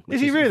Johnson. Is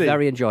he really?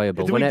 Very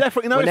enjoyable. Do we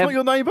definitely know it's not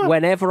your neighbour?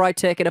 Whenever I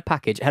take in a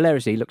package,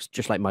 hilariously, he looks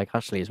just like Mike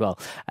Ashley as well.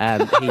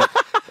 But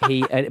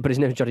his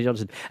name is Johnny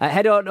Johnson.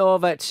 Head on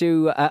over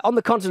to On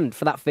the Continent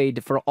for that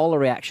feed for all the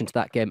reaction to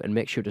that game, and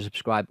make sure to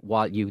subscribe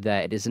while you're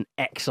there. It is an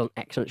excellent,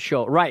 excellent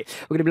show. Right,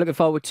 we're going to be looking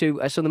forward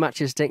to some of the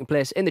matches taking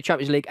place in the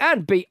Champions League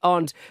and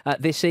beyond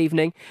this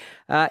evening.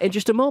 In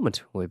just a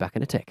moment, we'll be back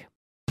in a tick.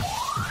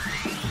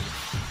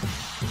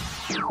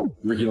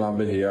 Ricky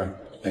Lambert here,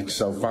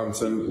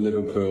 ex-Southampton,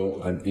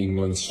 Liverpool and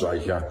England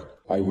striker.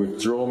 I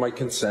withdraw my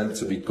consent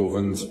to be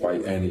governed by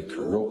any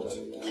corrupt,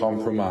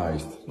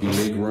 compromised,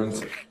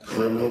 belligerent,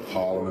 criminal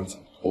parliament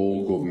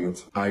or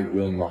government. I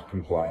will not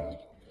comply.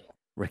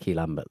 Ricky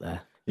Lambert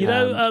there. You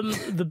know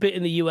the bit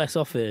in the US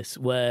office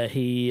where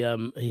he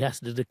has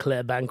to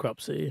declare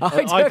bankruptcy?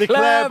 I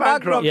declare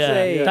bankruptcy.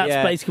 Yeah,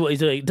 that's basically what he's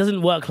doing. It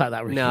doesn't work like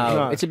that, Ricky.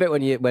 No, it's a bit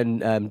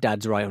when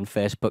dads write on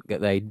Facebook that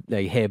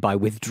they hereby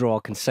withdraw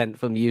consent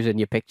from using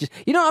your pictures.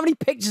 You don't have any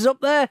pictures up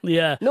there.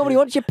 Yeah. Nobody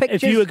wants your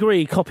pictures. If you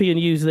agree, copy and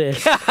use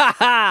this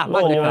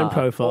on your own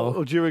profile.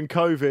 Or during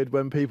COVID,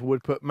 when people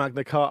would put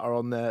Magna Carta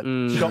on their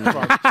shop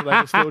front so they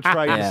could still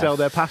trade and sell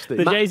their pasties.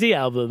 The Jay-Z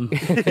album.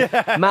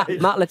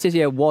 Matt Le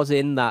Tissier was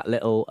in that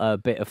little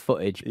bit of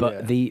footage,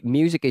 but the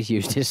music is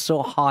used is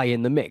so high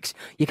in the mix,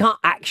 you can't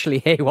actually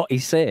hear what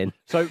he's saying.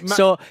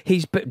 So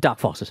he's Dark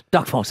Forces.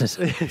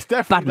 It's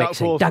definitely bad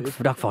mixing.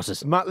 Dark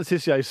Forces. Matt Le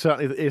Tissier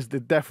certainly is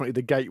definitely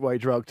the gateway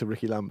drug to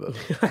Ricky Lambert.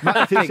 Matt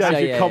Le Tissier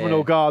is your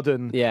communal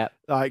garden. Yeah,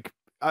 like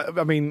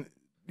I mean.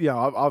 Yeah,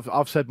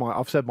 I've said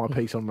my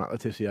piece on Matt Le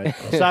Tissier.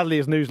 Sadly,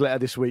 his newsletter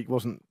this week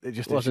wasn't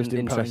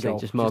interesting.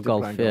 Golf. Just more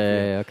golf.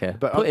 Yeah, okay.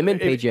 But put him in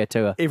PGA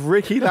Tour. If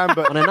Ricky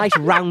Lambert on a nice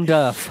round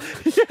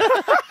earth.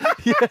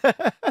 He's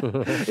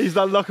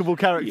the unlockable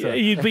character.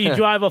 But you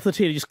drive off the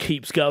tee and it just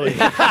keeps going.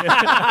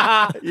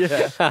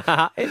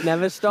 It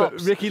never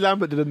stops. But Ricky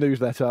Lambert did a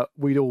newsletter,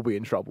 we'd all be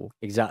in trouble.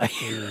 Exactly.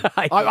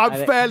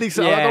 I'm fairly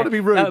certain. I don't want to be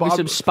rude, but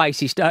some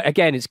spicy stuff.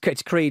 Again, it's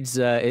Creed's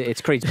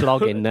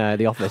blog in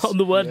the office on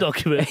the Word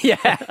document.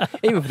 Yeah,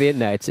 even for the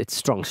internet, it's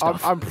strong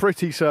stuff. I'm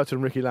pretty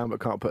certain Ricky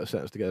Lambert can't put a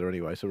sentence together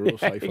anyway, so we're all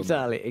safe.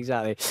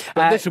 Exactly.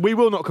 But listen, we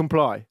will not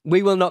comply.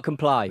 We will not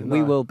comply. No.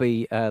 We will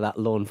be that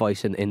lone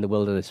voice in the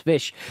wilderness.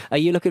 Vish, are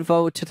you looking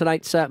forward to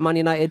tonight's Man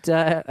United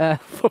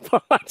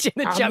football match in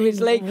the Champions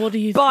League? What do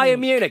you Bayern think?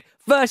 Munich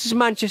versus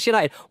Manchester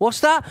United.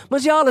 What's that?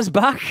 Musiala's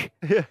back.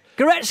 Yeah.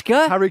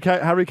 Goretzka.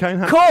 Harry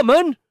Kane.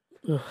 Coleman.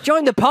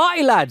 Join the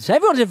party, lads.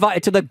 Everyone's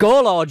invited to the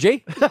goal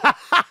orgy.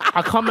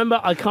 I can't remember.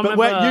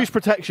 But use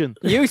protection.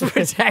 Use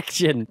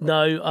protection.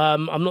 No,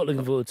 I'm not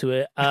looking forward to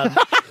it.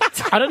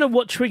 I don't know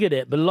what triggered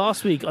it, but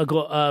last week I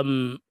got.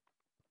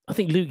 I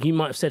think Luke, you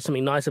might have said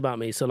something nice about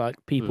me. So like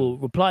people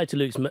replied to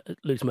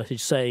Luke's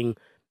message saying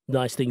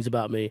nice things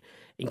about me,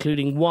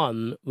 including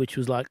one which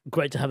was like,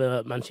 great to have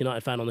a Manchester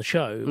United fan on the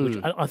show. Which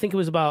I think it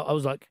was about. I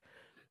was like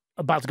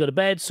about to go to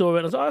bed, saw it,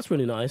 and I was like, oh, that's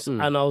really nice.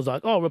 And I was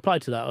like, oh, I'll reply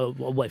to that. I'll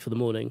wait for the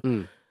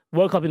morning.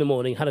 Woke up in the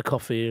morning, had a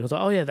coffee, and I was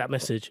like, oh yeah, that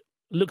message.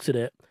 Looked at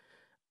it.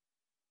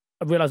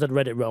 I realised I'd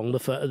read it wrong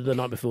the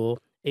night before.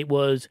 It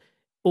was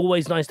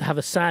always nice to have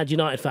a sad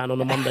United fan on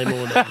a Monday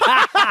morning.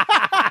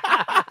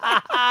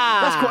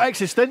 That's quite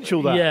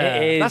existential, that. Yeah.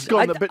 It is. That's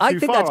gone a bit too far. I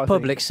think that's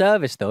public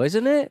service, though,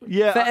 isn't it?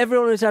 Yeah. For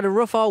everyone who's had a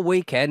rough all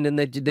weekend and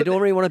they don't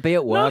really want to be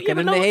at work, and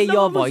then they hear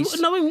your voice.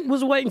 No one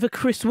was waiting for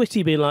Chris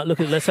Whitty being like, look,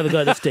 let's have a go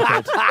at this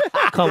dickhead.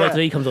 Can't wait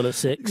till he comes on at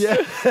 6.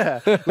 Yeah.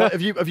 Like,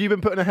 have you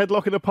been put in a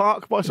headlock in a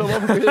park by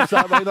someone who's a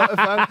Saturday Night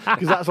fan?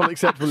 Because that's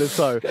unacceptable if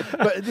so.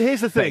 But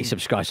here's the thing. He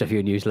subscribes to a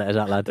few newsletters,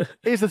 that lad.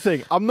 Here's the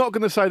thing. I'm not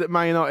going to say that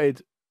Man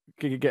United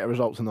can get a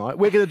result tonight.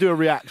 We're going to do a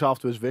react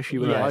afterwards, Vish,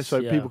 you and I,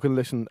 so people can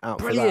listen out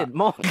Brilliant. for that.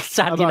 More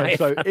sad United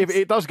So fans. if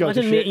it does go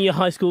Imagine to meeting shit, your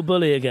high school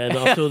bully again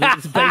after all this.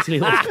 It's basically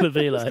what it's going to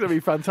be like. it's going to be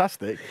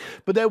fantastic.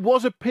 But there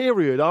was a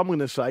period, I'm going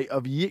to say,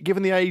 of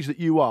given the age that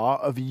you are,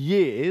 of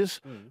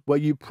years where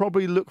you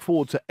probably look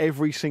forward to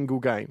every single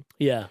game.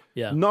 Yeah.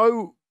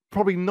 No,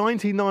 probably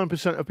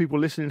 99% of people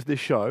listening to this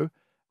show,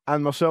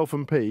 and myself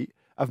and Pete,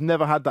 have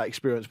never had that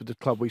experience with the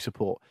club we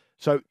support.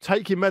 So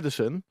take your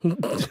medicine.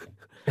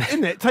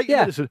 Isn't it? Take your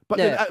medicine. But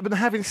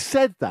having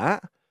said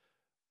that,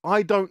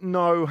 I don't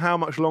know how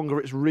much longer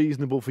it's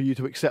reasonable for you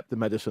to accept the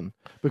medicine,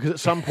 because at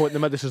some point the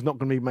medicine's not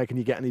going to be making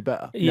you get any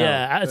better.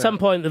 Yeah, at some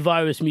point the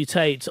virus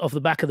mutates off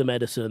the back of the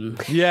medicine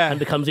and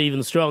becomes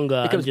even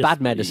stronger. It becomes bad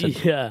medicine.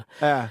 Yeah.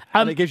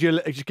 And it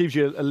just gives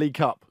you a League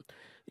Cup.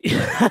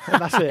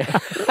 And that's it.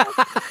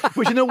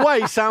 Which in a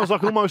way sounds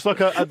like almost like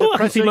a depressing... I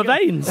can see my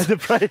veins.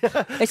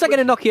 It's like an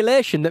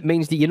inoculation that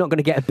means that you're not going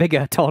to get a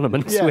bigger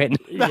tournament win.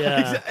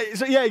 Yeah.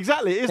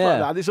 Exactly. It is like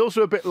that. It's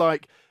also a bit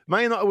like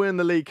Man United winning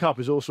the League Cup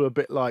is also a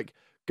bit like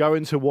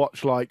going to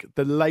watch like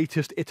the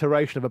latest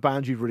iteration of a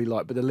band you really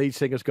like, but the lead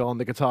singer's gone,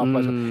 the guitar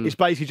player. It's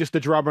basically just the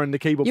drummer and the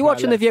keyboard. You're player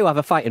watching left. The View have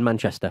a fight in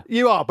Manchester.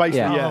 You are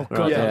basically, yeah. Oh,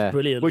 God, yeah. that's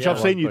brilliant. Which I've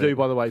seen you do,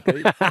 by the way,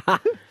 Pete.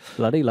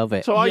 Bloody love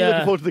it. So are you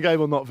looking forward to the game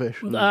or not,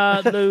 Vish?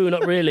 No,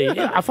 not really.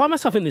 I find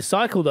myself in this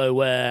cycle though,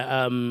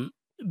 where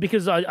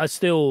because I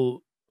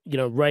still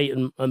rate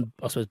and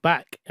I suppose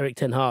back Erik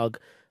Ten Hag.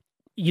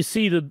 You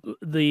see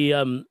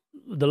the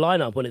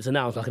lineup when it's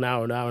announced like an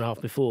hour and a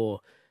half before,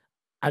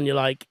 and you're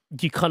like,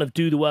 you kind of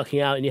do the working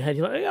out in your head.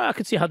 You're like, yeah, I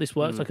can see how this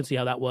works. I can see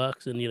how that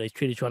works, and he's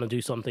truly trying to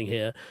do something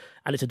here,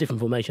 and it's a different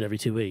formation every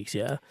 2 weeks.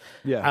 Yeah.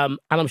 And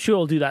I'm sure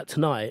I'll do that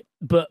tonight.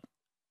 But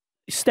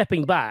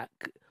stepping back,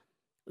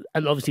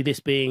 and obviously this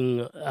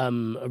being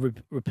a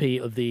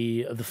repeat of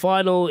the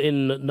final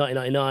in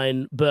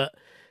 1999, but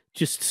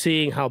just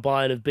seeing how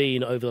Bayern have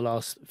been over the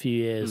last few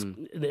years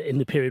in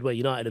the period where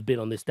United have been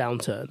on this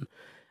downturn,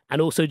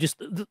 and also just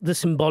the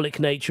symbolic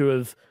nature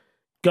of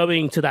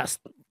going to that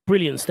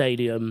brilliant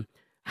stadium.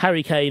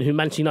 Harry Kane, who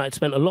Manchester United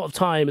spent a lot of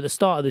time at the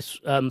start of this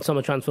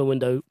summer transfer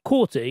window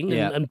courting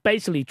and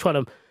basically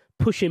trying to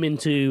push him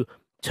into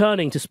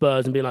turning to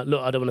Spurs and being like,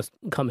 look, I don't want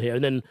to come here.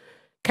 And then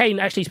Kane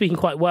actually speaking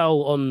quite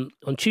well on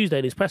Tuesday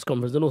in his press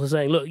conference and also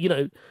saying, look,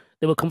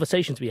 there were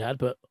conversations to be had,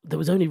 but there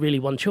was only really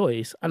one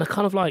choice. And I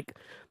kind of like,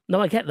 no,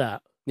 I get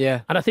that.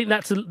 Yeah. And I think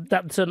that's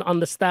an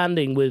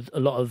understanding with a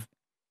lot of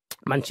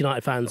Manchester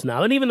United fans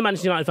now. And even the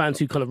Manchester United fans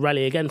who kind of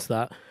rally against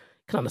that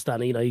can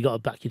understand, you got to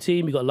back your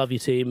team, you got to love your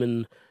team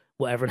and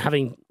whatever. And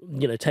having,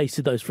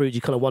 tasted those fruits,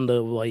 you kind of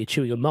wonder why you're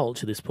chewing a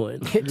mulch at this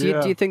point. Do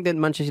you think that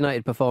Manchester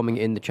United performing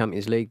in the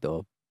Champions League,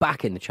 though,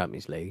 back in the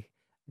Champions League,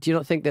 do you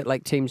not think that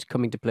like teams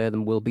coming to play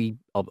them will be,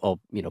 or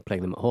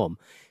playing them at home,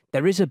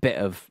 there is a bit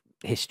of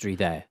history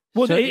there?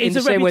 Well, so in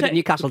the same way that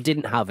Newcastle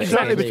didn't have it.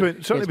 Certainly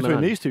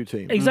between these two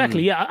teams.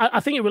 Exactly, yeah. I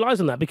think it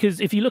relies on that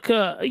because if you look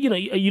at, you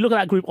look at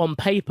that group on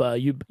paper,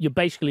 you're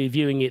basically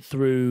viewing it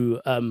through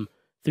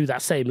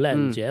that same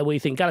lens, where you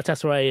think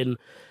Galatasaray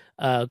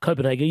and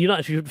Copenhagen,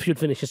 United should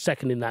finish a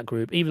second in that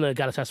group, even though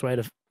Galatasaray had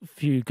a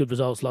few good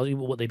results last year.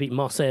 What they beat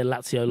Marseille and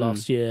Lazio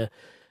last year.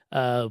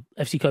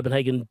 FC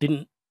Copenhagen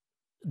didn't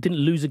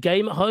lose a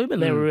game at home,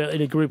 and they were in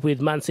a group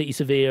with Man City,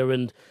 Sevilla,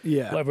 and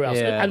whatever else.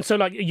 Yeah. And so,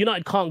 like,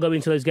 United can't go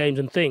into those games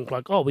and think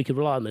like, "Oh, we could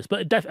rely on this."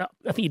 But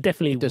I think it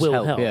definitely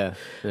will help. Yeah.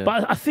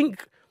 But I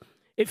think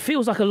it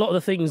feels like a lot of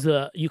the things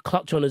that you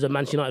clutch on as a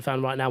Manchester United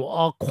fan right now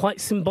are quite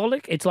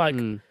symbolic. It's like,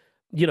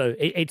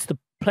 it's the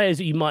players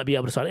that you might be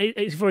able to sign.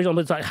 It's, for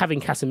example, it's like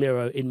having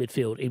Casemiro in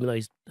midfield, even though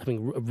he's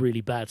having a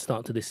really bad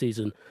start to this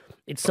season.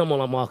 It's someone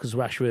like Marcus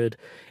Rashford.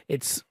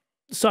 It's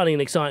signing an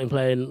exciting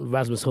player in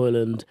Rasmus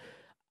Højlund.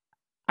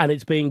 And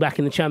it's being back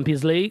in the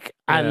Champions League,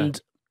 and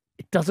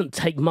it doesn't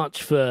take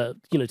much for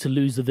to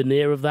lose the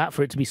veneer of that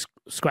for it to be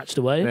scratched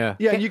away.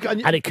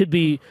 And it could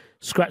be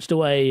scratched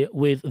away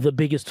with the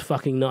biggest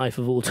fucking knife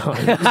of all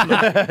time.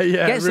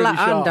 Gets really Latan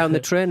sharp. down the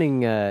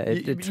training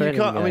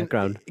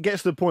ground. It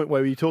gets to the point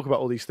where you talk about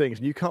all these things,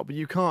 and you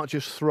can't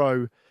just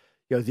throw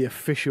the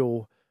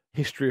official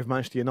history of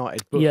Manchester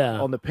United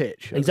on the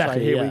pitch and say,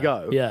 here we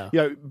go.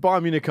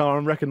 Bayern Munich are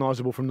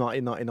unrecognisable from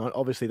 1999.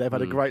 Obviously, they've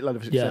had a great load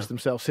of success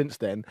themselves since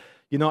then.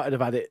 United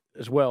have had it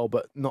as well,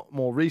 but not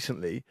more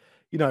recently.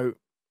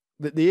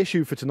 The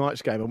issue for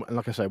tonight's game, and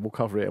like I say, we'll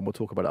cover it and we'll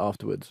talk about it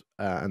afterwards,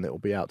 and it will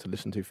be out to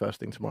listen to first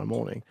thing tomorrow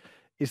morning,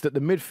 is that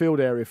the midfield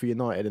area for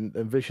United, and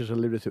Vish has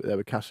alluded to it there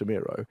with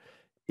Casemiro,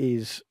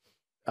 is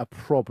a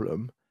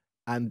problem,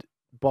 and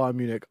Bayern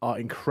Munich are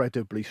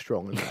incredibly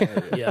strong in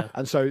that area.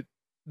 And so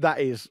that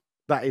is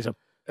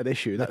an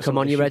issue. That's Come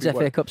on, you Reds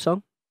FA Cup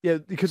song? Yeah,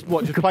 because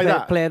what? Just play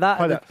that. Play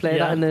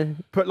that in the...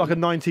 Put like a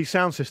 90s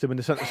sound system in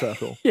the centre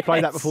circle.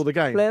 Play that before the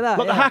game. Play that,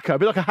 like the hacker.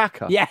 Be like a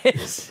hacker.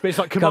 Yes. But it's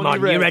like, come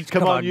on, you Reds.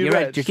 Come on, you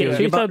Reds.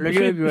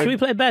 Should we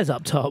play Bears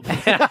up top?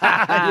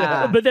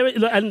 But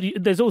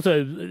there's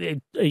also,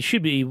 it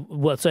should be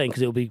worth saying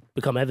because it will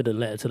become evident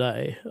later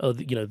today, or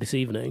this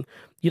evening,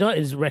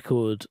 United's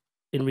record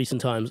in recent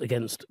times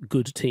against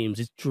good teams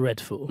is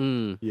dreadful.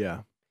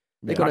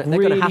 They're like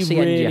gonna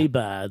really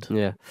bad.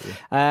 Yeah.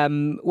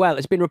 Well,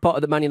 it's been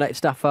reported that Man United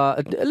staff are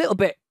a little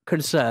bit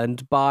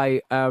concerned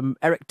by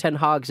Erik Ten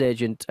Hag's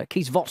agent,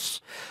 Kees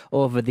Vos,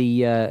 over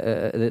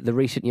the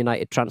recent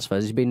United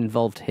transfers. He's been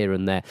involved here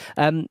and there.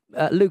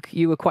 Luke,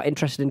 you were quite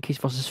interested in Kees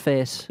Vos's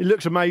face. He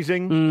looks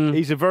amazing.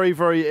 He's a very,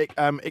 very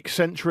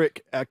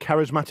eccentric,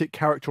 charismatic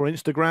character on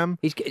Instagram.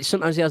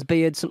 Sometimes he has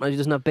beards, sometimes he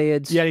doesn't have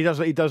beards. Yeah, he does.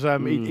 He does a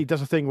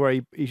thing where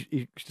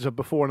he does a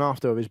before and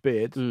after of his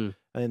beard.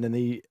 And then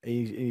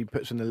he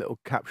puts in a little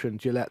caption,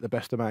 Gillette, the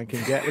best a man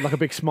can get, with like a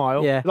big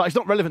smile. Like it's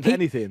not relevant to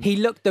anything. He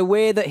looked, the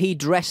way that he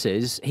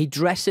dresses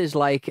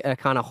like a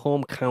kind of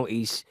home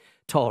counties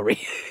Tory.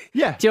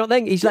 Yeah. Do you know what I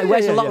think? He's like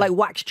wears a lot like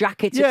wax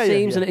jackets, it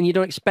seems, and you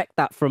don't expect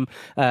that from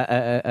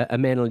a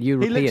male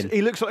European.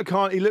 He looks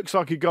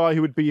like a guy who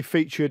would be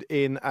featured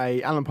in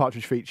a Alan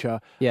Partridge feature.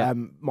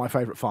 My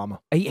favourite farmer.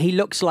 He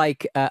looks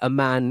like a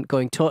man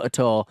going toe to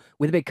toe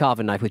with a big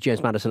carving knife with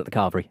James Madison at the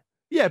Carvery.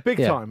 Yeah, big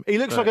time. He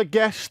looks like a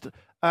guest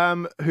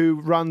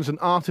who runs an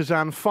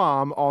artisan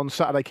farm on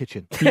Saturday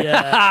Kitchen.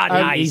 Yeah,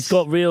 Nice. He's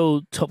got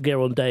real Top Gear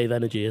on Dave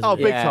energy, isn't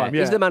he? Big time,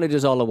 yeah. He's the man who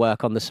does all the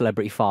work on the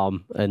Celebrity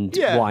Farm and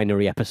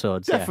winery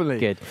episodes. Definitely.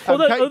 Yeah, good.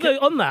 Although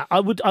on that, I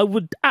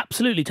would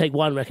absolutely take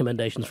wine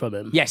recommendations from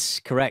him. Yes,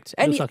 correct.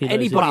 Looks like he knows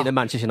Anybody it. in the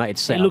Manchester United It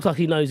setup. looks like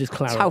he knows his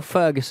claret. That's how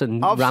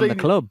Ferguson ran the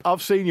club.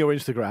 I've seen your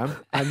Instagram,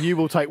 and you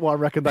will take wine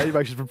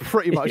recommendations from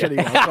pretty much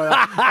anyone. So,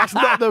 that's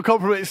not the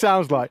compliment it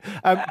sounds like.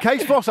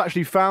 Kees Vos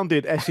actually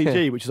founded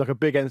SCG, which is like a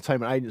big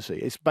entertainment agency.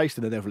 It's based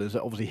in the Netherlands.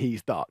 Obviously,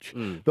 he's Dutch,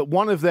 but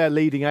one of their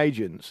leading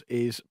agents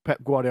is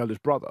Pep Guardiola's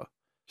brother.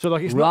 So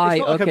like it's not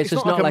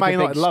like a Man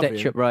United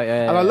love-in. Right,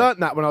 and I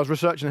learned that when I was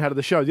researching ahead of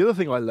the show. The other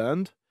thing I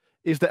learned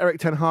is that Erik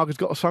ten Hag has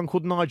got a son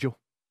called Nigel.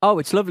 Oh,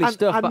 it's lovely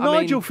stuff. And but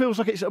Nigel feels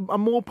like it's a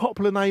more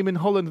popular name in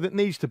Holland than it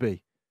needs to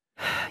be.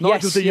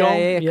 Yes, Nigel de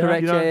Jong,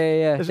 correct. you know,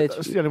 Yeah.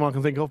 That's the only one I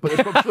can think of, but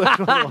it's probably one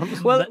of the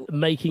ones. Well,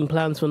 making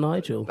plans for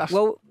Nigel.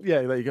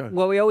 Yeah, there you go.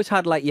 Well, we always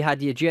had you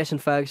had your Jason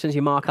Fergusons,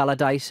 your Mark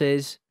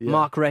Allardyces,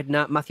 Mark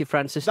Redknapp, Matthew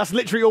Francis. That's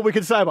literally all we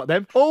can say about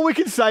them. All we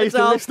can say is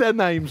to list their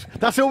names.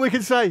 That's all we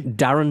can say.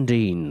 Darren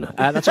Dean.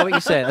 That's all we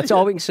can say. That's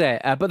all we can say.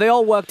 But they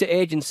all worked at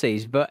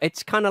agencies. But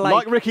it's kind of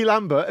like Ricky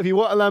Lambert. If you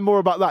want to learn more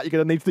about that, you're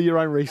going to need to do your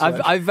own research.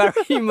 I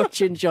very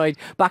much enjoyed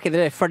back in the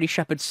day. Freddie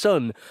Shepherd's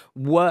son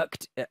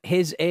worked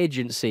his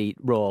agency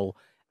role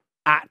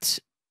at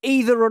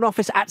either an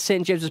office at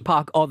St James's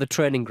Park or the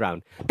training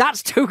ground.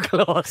 That's too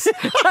close.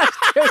 That's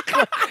too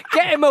close.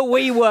 Get him a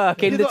wee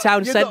work in the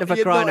town centre for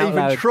crying out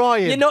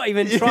loud. You're not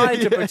even trying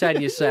to pretend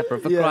you're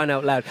separate for crying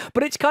out loud.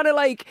 But it's kind of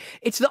like,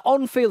 it's the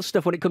on-field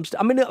stuff when it comes to,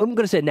 I mean, I'm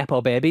going to say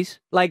nepo babies.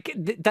 Like,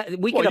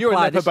 we can you're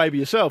apply a nepo baby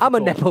yourself. I'm a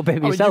nepo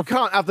baby myself. You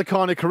can't have the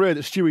kind of career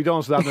that Stewie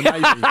Donaldson had in the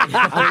Navy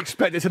and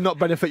expect it to not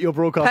benefit your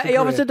broadcasting Petty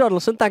career. Officer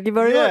Donaldson, thank you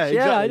very much. Exactly.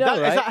 Yeah, I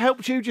know, right? Has that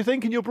helped you, do you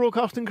think, in your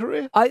broadcasting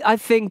career? I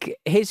think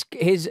his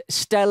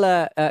stellar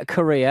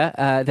career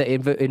that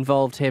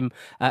involved him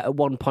at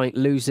one point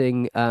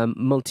losing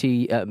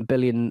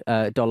multi-billion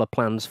dollar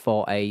plans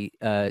for a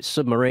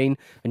submarine,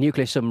 a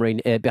nuclear submarine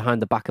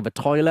behind the back of a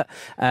toilet.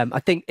 I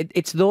think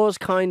it's those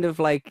kind of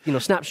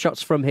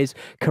snapshots from his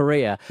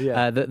career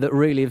that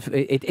really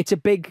it's a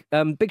big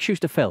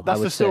shoes to fill.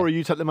 That's the story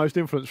you take the most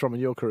influence from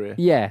in your career.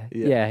 Yeah.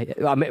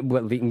 I mean,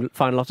 well, you can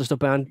find a lot of stuff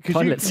behind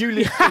toilets. You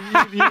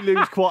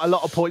lose quite a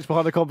lot of points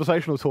behind a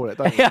conversational toilet,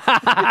 don't you?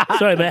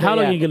 Sorry, mate. How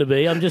long are you going to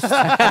be? I'm just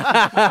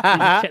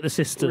check the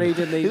system.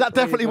 That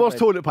definitely was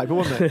toilet paper,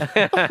 wasn't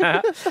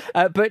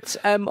it? But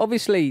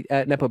obviously,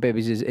 nepo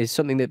babies is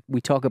something that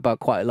we talk about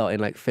quite a lot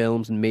in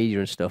films and media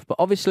and stuff. But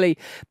obviously,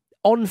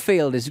 on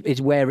field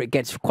is where it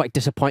gets quite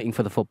disappointing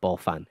for the football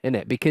fan, isn't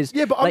it? Because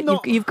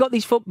you've got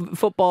these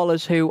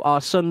footballers who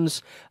are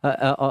sons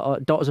or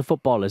daughters of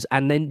footballers,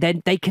 and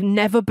then they can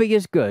never be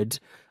as good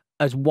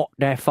as what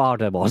their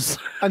father was.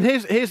 And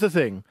here's the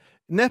thing.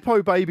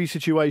 Nepo baby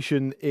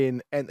situation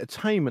in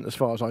entertainment, as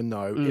far as I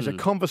know, is a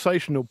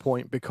conversational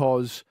point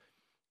because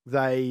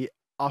they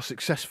are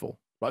successful.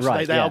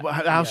 Right? So they are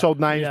household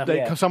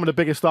names. Some of the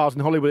biggest stars in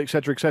Hollywood,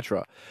 etc.,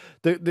 etc.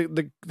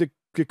 The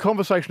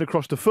conversation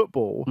across the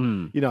football,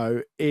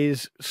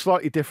 is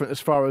slightly different as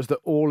far as that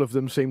all of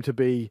them seem to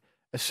be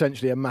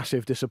essentially a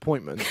massive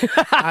disappointment.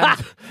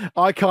 And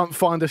I can't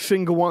find a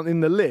single one in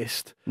the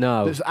list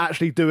that's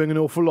actually doing an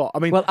awful lot. I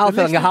mean,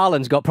 Erling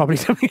Haaland's got probably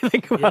something to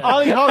think about.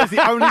 Erling Haaland's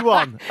the only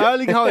one.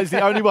 Erling Haaland's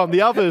the only one.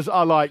 The others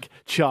are like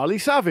Charlie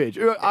Savage,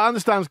 who I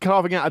understand is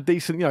carving out a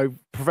decent,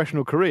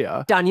 professional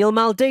career. Daniel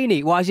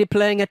Maldini, why is he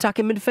playing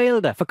attacking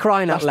midfielder, for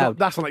crying out loud?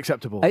 That's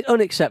unacceptable.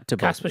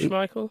 Unacceptable. Kasper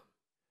Schmeichel?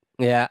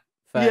 Yeah.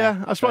 Fair,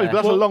 yeah, I suppose, but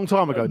that's a long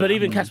time ago. But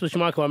even Kasper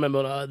Schmeichel, I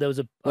remember there was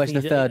a. Where's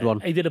the third one?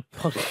 He did a.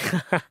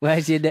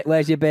 Where's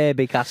your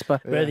baby, Kasper?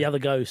 Where are the other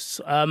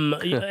ghosts?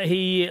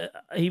 He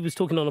was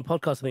talking on a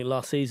podcast, I think,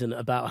 last season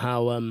about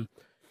how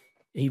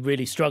he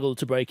really struggled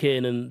to break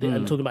in and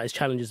talking about his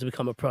challenges to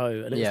become a pro.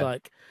 And it's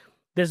like,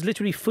 there's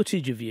literally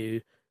footage of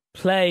you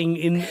playing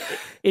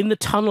in the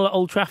tunnel at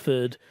Old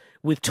Trafford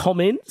with Tom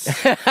Ince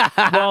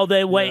while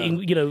they're waiting,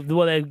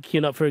 while they're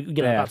queuing up for,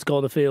 about to go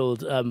on the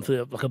field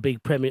for like a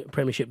big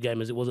Premiership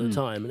game as it was at the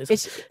time. And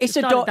it's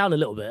a door down a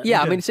little bit.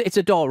 Yeah, I mean, it's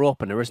a door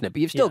opener, isn't it?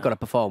 But you've still got to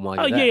perform while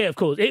you're there. Yeah, of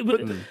course.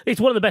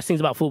 It's one of the best things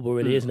about football,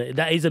 really, isn't it?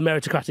 That is a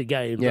meritocratic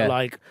game. Yeah.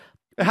 But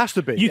it has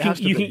to be. You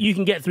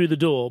can get through the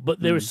door, but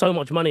there is so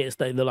much money at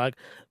stake. They're like,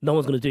 no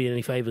one's going to do you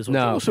any favours.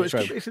 No. Also,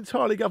 it's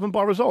entirely governed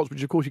by results,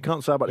 which of course you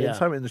can't say about the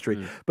entertainment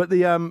industry. But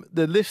the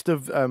list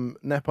of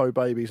nepo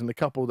babies and the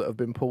couple that have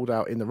been pulled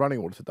out in the running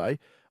order today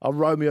are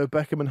Romeo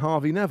Beckham and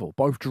Harvey Neville,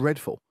 both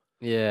dreadful.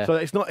 Yeah. So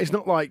it's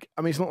not like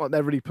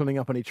they're really pulling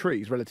up any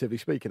trees, relatively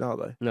speaking, are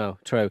they? No,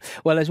 true.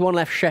 Well, there's one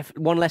less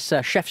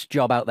chef's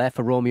job out there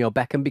for Romeo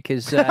Beckham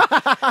because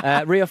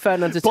Rio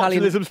Ferdinand's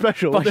Italian botulism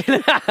special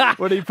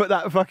when he put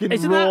that fucking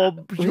raw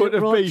joint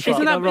of beef.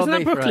 Isn't that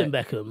beef, Brooklyn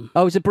right? Beckham?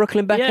 Oh, is it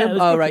Brooklyn Beckham? Yeah, it was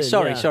right.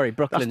 Brooklyn, Sorry.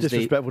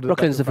 Brooklyn's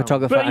Brooklyn's the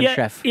photographer and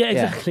chef. Yeah,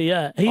 exactly.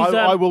 Yeah.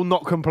 I will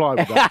not comply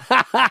with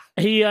that.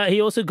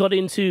 He also got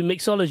into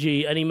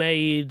mixology and he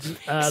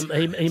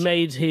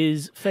made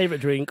his favourite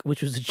drink,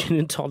 which was a gin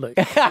and tonic.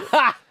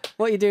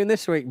 What are you doing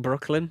this week,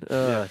 Brooklyn?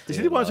 Did you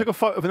see the one who took a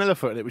photo of an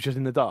elephant and it was just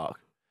in the dark?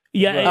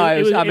 Yeah,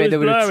 there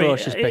were blurry.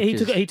 atrocious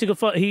pictures. He took a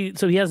photo.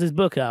 So he has his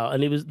book out,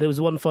 and there was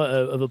one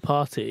photo of a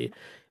party,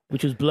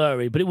 which was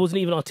blurry, but it wasn't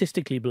even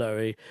artistically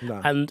blurry.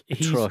 No. And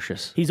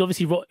Atrocious. He's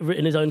obviously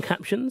written his own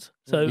captions.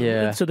 So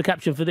the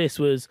caption for this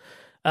was,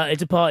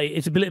 "It's a party.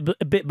 It's a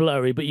bit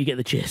blurry, but you get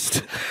the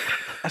gist."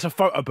 That's a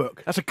photo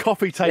book. That's a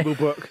coffee table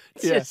book.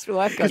 Just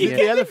work on Because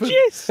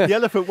it. the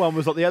elephant one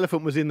was like the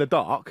elephant was in the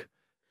dark.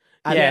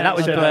 And that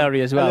was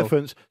blurry as well.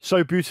 Elephants,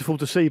 so beautiful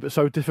to see, but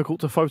so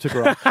difficult to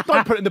photograph.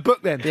 Don't put it in the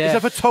book then. Yeah.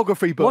 It's a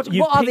photography book.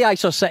 What are the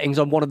ISO settings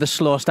on one of the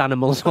slowest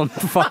animals on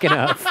fucking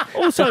Earth?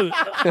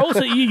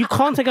 Also, you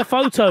can't take a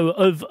photo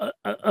of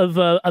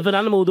an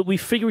animal that we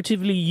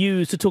figuratively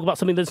use to talk about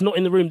something that's not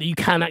in the room that you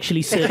can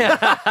actually see.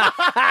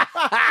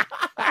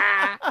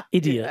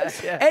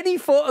 Idiots. Yeah. Any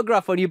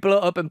photograph when you blow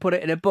it up and put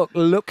it in a book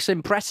looks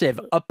impressive,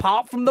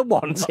 apart from the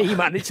ones he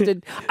managed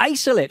to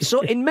isolate.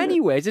 So in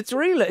many ways, it's a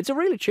real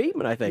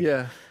achievement, I think.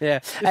 Yeah.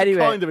 It's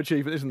anyway, a kind of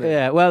achievement, isn't it?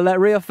 Yeah. Well,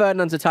 Rio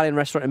Ferdinand's Italian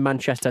restaurant in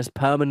Manchester has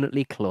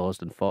permanently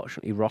closed,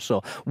 unfortunately.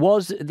 Rosso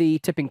was the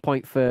tipping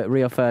point for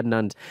Rio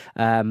Ferdinand,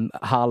 Erling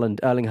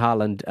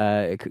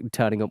Haaland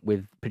turning up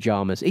with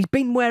pyjamas. He's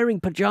been wearing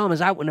pyjamas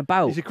out and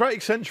about. He's a great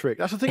eccentric.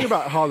 That's the thing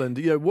about Haaland.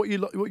 You know, what you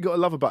got to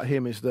love about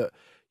him is that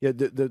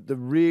the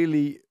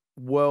really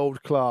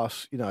world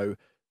class,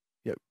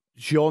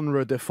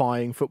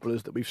 genre-defying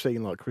footballers that we've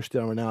seen, like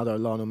Cristiano Ronaldo,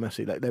 Lionel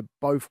Messi, like they're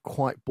both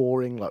quite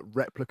boring, like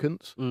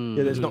replicants.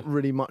 There's not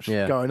really much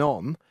going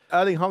on.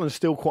 Erling Haaland's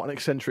still quite an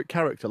eccentric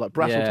character. Like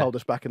Brassel told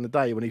us back in the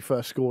day when he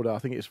first scored, I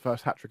think it was his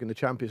first hat-trick in the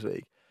Champions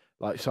League.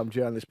 Like some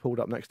journalist pulled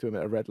up next to him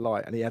at a red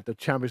light and he had the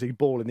Champions League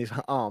ball in his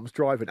arms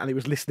driving and he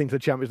was listening to the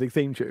Champions League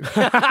theme tune. Like,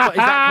 he's that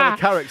kind of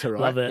character,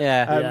 right? Love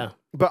it.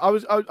 But I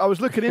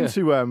was looking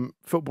into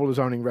footballers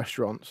owning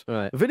restaurants.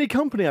 Right. Vinny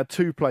Company had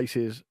two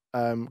places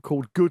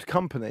called Good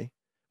Company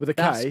with a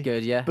K. That's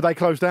good, yeah. But they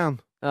closed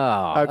down.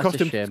 Oh, that's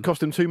a shame.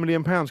 Cost him £2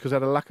 million because they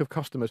had a lack of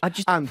customers.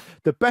 And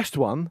the best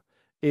one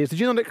is, did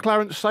you know that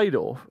Clarence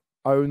Seedorf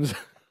owns,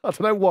 I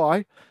don't know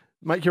why,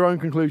 make your own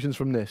conclusions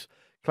from this.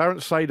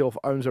 Clarence Seedorf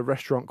owns a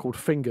restaurant called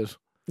Fingers.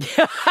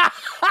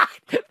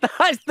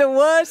 That's the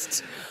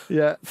worst.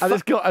 Yeah.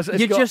 And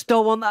just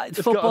don't want that.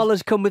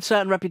 Footballers come with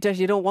certain reputation.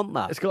 You don't want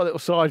that. It's got a little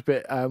side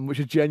bit, which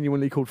is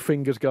genuinely called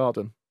Fingers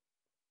Garden.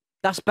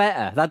 That's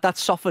better. That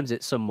softens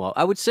it somewhat.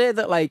 I would say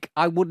that, like,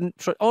 I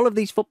wouldn't... all of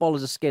these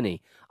footballers are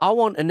skinny. I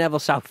want a Neville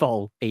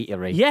Southall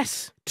eatery.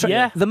 Yes.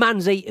 Yeah. The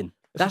man's eating.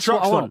 That's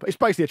what I want. It's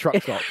basically a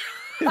truck stop.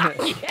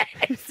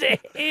 Yes, it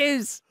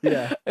is.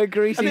 Yeah. A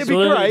greasy... It'd be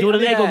great. Do you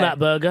want an egg on that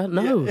burger?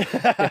 No.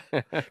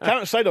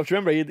 Clarence Seedorf, do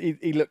you remember,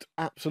 he looked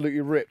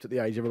absolutely ripped at the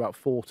age of about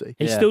 40.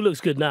 He still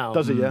looks good now.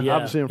 Does he, yeah? I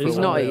haven't seen him for He's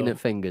a while. not eating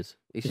at Fingers.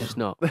 He's just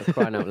not. We're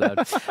crying out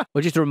loud.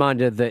 Well, just a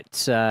reminder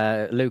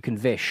that Luke and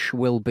Vish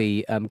will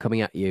be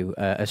coming at you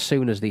as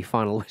soon as the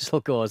final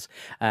whistle goes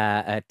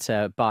at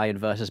Bayern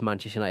versus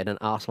Manchester United and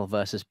Arsenal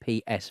versus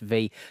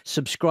PSV.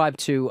 Subscribe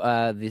to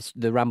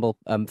the Ramble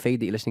feed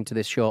that you're listening to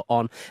this show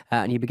on,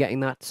 and you'll be getting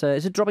that.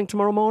 Is it dropping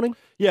tomorrow morning?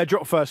 Yeah,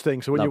 drop first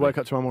thing. So when you wake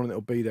up tomorrow morning,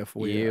 it'll be there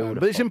for you.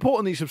 But it's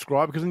important that you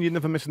subscribe because then you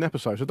never miss an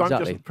episode. So don't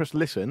just press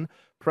listen,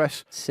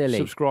 press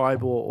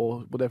subscribe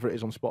or whatever it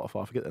is on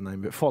Spotify. I forget the name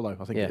of it. Follow,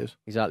 I think it is.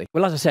 Exactly.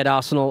 Well, as I said,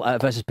 Arsenal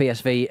versus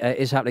PSV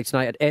is happening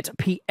tonight at 8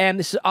 p.m.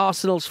 This is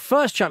Arsenal's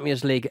first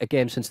Champions League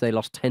game since they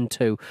lost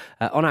 10-2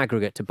 on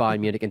aggregate to Bayern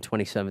Munich in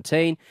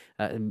 2017.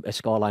 A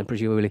scoreline,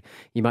 presumably,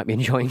 you might be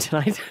enjoying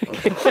tonight.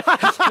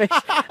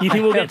 You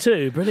think we'll get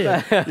two?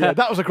 Brilliant. Yeah,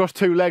 that was across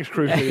two legs,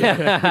 crucially.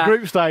 The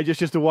group stage is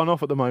just a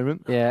one-off at the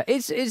moment. Yeah,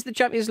 is the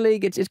Champions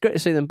League, it's great to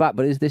see them back,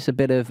 but is this a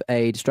bit of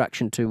a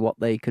distraction to what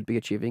they could be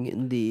achieving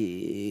in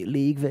the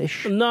league,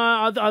 Vish?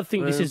 No, I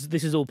think this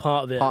is all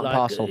part of it. Part and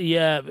parcel.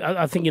 Yeah,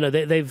 I think,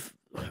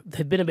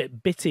 they've been a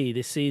bit bitty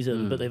this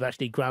season, but they've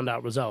actually ground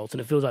out results, and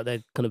it feels like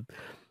they're kind of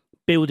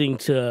building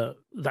to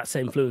that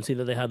same fluency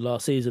that they had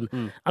last season.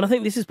 And I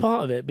think this is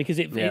part of it because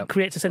it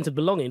creates a sense of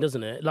belonging,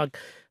 doesn't it? Like,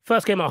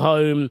 first game at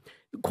home,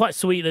 quite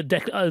sweet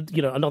that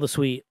another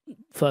sweet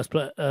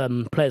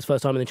player's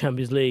first time in the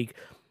Champions League.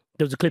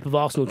 There was a clip of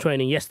Arsenal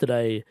training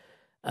yesterday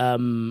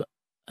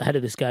ahead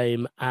of this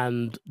game,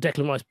 and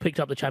Declan Rice picked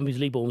up the Champions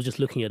League ball and was just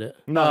looking at it.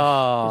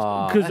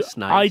 No, that's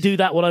nice. I do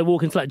that when I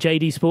walk into like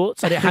JD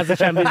Sports and it has the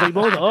Champions League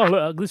ball. Oh,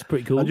 look, this is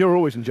pretty cool. And you're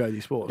always in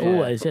JD Sports.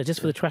 Always, yeah, just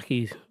for the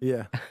trackies.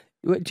 Yeah.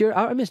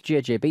 I miss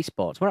JJB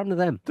Sports. What happened to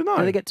them? Don't know.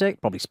 Did they get taken?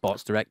 Probably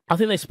Sports Direct. I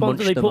think they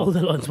put all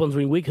their line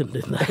sponsoring Wigan,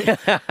 didn't they?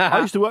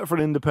 I used to work for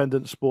an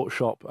independent sports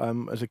shop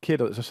as a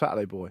kid. It's a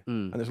Saturday Boy,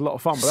 and it's a lot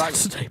of fun. But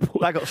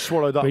that got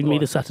swallowed up. Bring me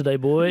the Saturday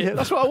Boy. Yeah,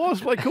 that's what I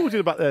was. What I called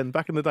you back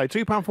in the day.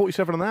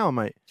 £2.47 an hour,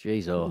 mate.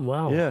 Jeez, oh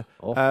wow. Yeah,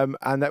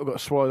 and that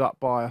got swallowed up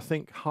by, I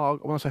think, I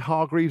want to say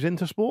Hargreaves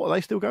Intersport. Are they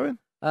still going?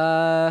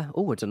 I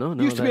don't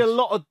know. Used to be a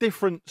lot of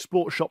different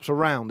sports shops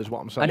around, is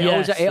what I'm saying.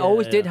 And it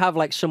always did have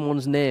like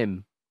someone's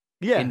name.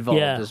 Involved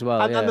as well.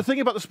 And the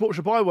thing about the sports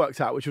shop I worked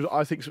at, which was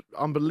I think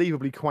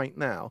unbelievably quaint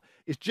now,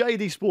 is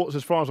JD Sports,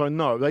 as far as I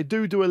know, they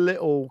do a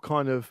little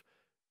kind of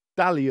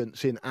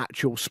dalliance in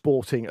actual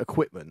sporting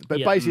equipment, but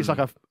basically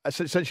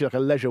it's essentially like a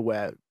leisure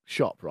wear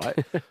shop, right?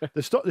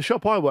 The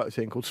shop I worked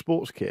in called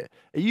Sports Kit,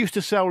 it used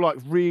to sell like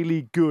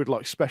really good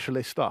like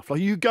specialist stuff.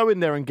 Like you go in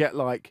there and get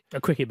like a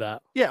cricket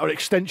bat, or an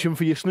extension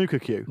for your snooker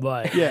cue,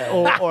 right? Yeah,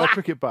 or a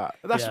cricket bat.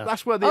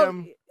 That's where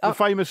the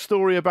famous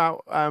story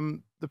about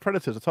the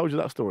Predators. I told you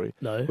that story.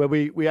 No, where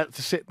we had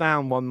to sit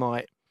down one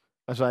night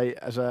as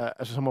a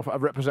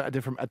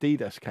representative from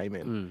Adidas came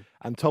in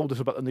and told us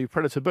about the new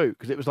Predator boot,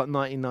 because it was like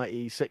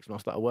 1996 when I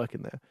started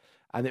working there.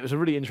 And it was a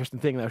really interesting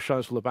thing. They were showing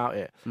us all about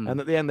it. And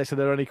at the end, they said,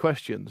 "Are there any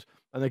questions?"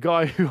 And the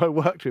guy who I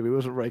worked with, he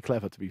wasn't very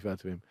clever, to be fair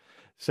to him,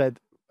 said,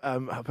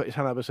 put his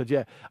hand up and said,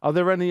 "Yeah, are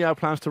there any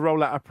plans to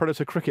roll out a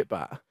Predator cricket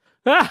bat?"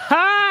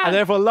 And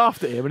everyone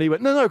laughed at him, and he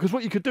went, no, because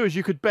what you could do is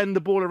you could bend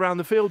the ball around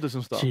the fielders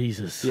and stuff.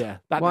 Jesus. Yeah,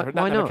 that Why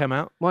never not? came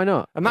out. Why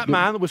not? And that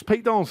man was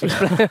Pete Donaldson.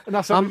 And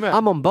that's how we met.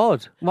 I'm on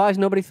board. Why has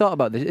nobody thought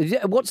about this?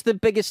 What's the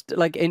biggest,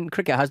 like in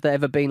cricket, has there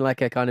ever been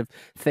like a kind of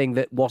thing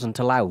that wasn't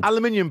allowed?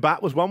 Aluminium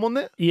bat was one, wasn't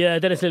it? Yeah,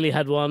 Dennis Lilly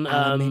had one,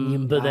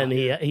 but then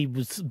he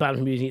was banned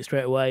from using it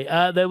straight away.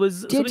 There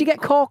was. Did you get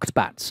corked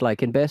bats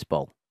like in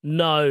baseball?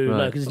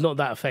 No, because it's not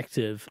that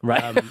effective.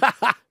 Right.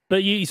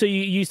 But you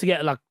used to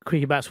get like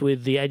cricket bats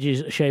with the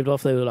edges shaved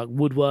off. They were like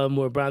Woodworm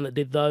or a brand that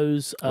did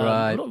those.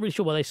 Right. I'm not really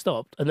sure why they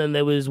stopped. And then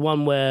there was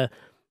one where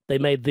they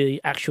made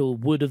the actual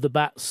wood of the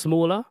bat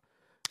smaller,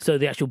 so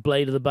the actual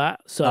blade of the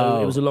bat,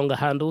 so it was a longer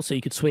handle, so you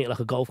could swing it like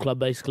a golf club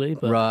basically.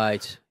 But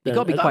right. You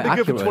got to be quite That'd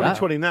be accurate. good for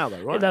 2020 now,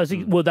 though, right? that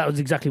was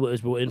exactly what it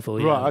was brought in for.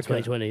 Yeah, Right,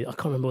 okay. 2020. I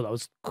can't remember what that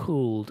was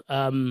called.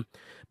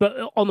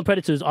 But on the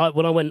Predators,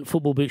 when I went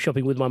football boot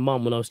shopping with my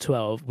mum when I was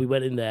 12, we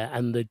went in there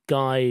and the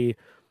guy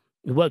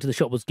who worked at the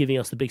shop was giving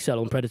us the big sell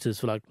on Predators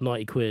for like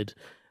 90 quid.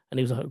 And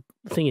he was like,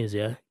 the thing is,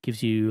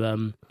 gives you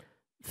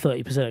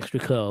 30% extra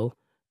curl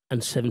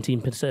and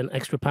 17%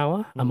 extra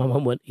power. And my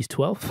mum went, he's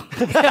 12.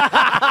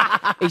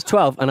 He's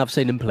 12 and I've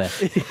seen him play.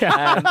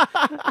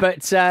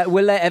 But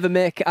will they ever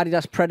make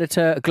Adidas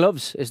Predator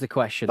gloves is the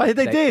question. They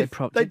did,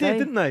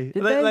 didn't they?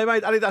 Did they? They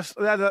made Adidas,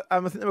 they had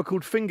I think they were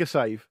called Finger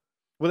Save.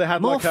 Well, they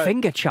had more like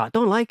finger chat.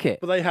 Don't like it.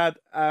 But they had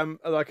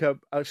like a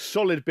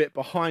solid bit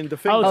behind the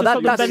finger. Oh,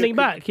 that's bending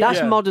back. Yeah.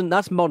 That's modern.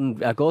 That's modern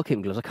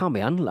goalkeeping gloves. I can't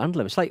be handling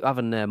them. It's like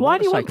having. Why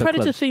do you want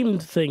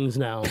Predator-themed things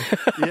now?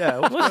 Yeah,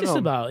 what's this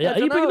about? Yeah, are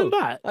you bringing them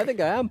back? I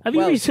think I am. Have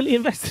you recently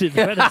invested in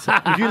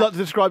Predator? Would you like to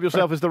describe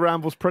yourself as the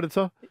Ramble's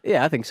Predator?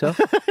 Yeah, I think so.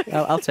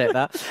 I'll take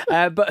that.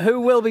 But who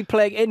will be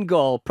playing in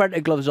goal?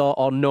 Predator gloves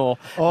or no?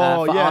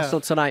 For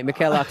Arsenal tonight,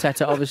 Mikel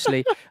Arteta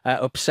obviously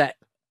upset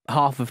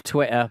half of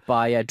Twitter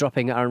by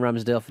dropping Aaron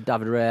Ramsdale for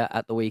David Raya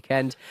at the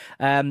weekend.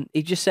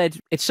 He just said,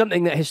 it's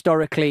something that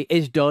historically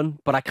is done,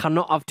 but I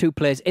cannot have two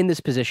players in this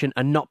position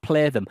and not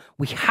play them.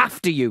 We have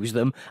to use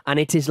them, and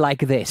it is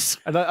like this.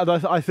 And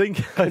I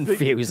think...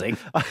 Confusing.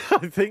 I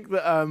think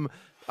that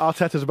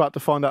Arteta's about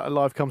to find out a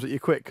life comes at you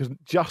quick, because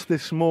just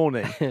this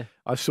morning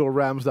I saw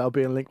Ramsdale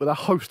being linked with a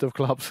host of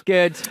clubs.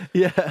 Good.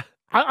 Yeah.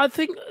 I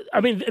think,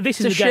 this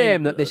is a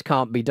shame that this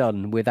can't be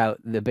done without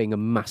there being a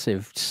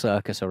massive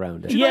circus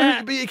around it.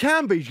 Yeah, but it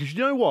can be, because you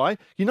know why?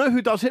 You know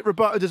who does it?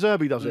 Roberto De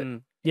Zerbi does it.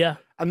 Yeah.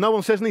 And no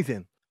one says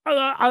anything.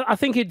 I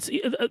think it's,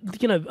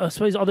 I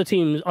suppose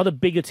other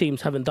bigger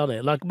teams haven't done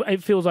it. Like,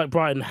 it feels like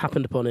Brighton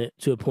happened upon it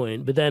to a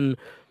point, but then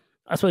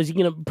I suppose,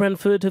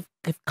 Brentford have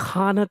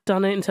kind of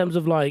done it in terms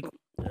of like,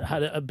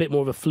 had a bit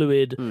more of a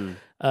fluid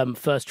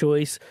first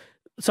choice.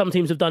 Some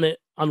teams have done it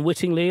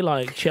unwittingly,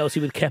 like Chelsea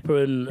with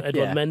Kepa and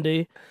Edouard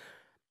Mendy.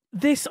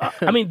 This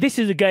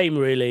is a game,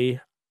 really,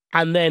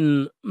 and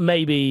then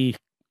maybe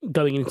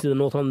going into the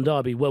North London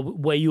derby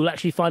where you'll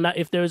actually find out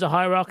if there is a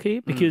hierarchy,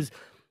 because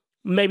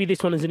maybe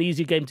this one is an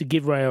easier game to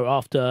give Raya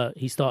after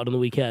he started on the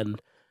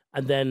weekend,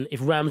 and then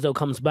if Ramsdale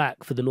comes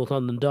back for the North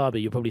London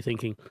derby, you're probably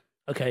thinking,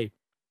 okay,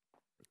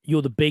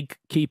 you're the big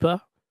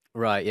keeper.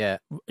 Right, yeah.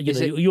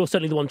 You're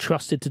certainly the one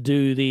trusted to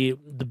do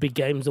the big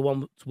games, the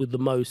one with the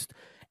most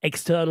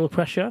external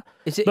pressure.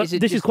 This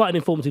is quite an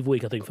informative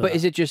week, I think.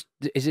 Is it just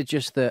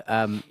that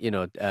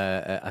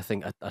I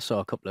think I saw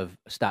a couple of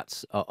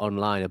stats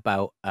online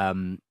about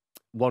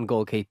one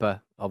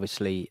goalkeeper,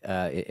 obviously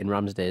in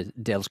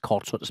Ramsdale's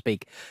court, so to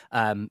speak,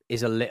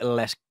 is a little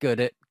less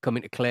good at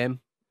coming to claim,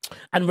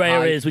 and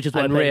Raya is, which is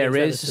why Raya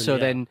is. So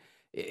then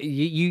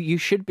you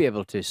should be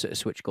able to sort of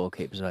switch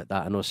goalkeepers like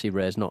that, and obviously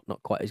Raya's not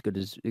quite as good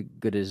as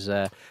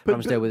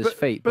Ramsdale with his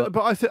feet. But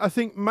I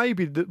think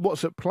maybe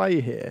what's at play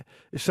here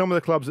is some of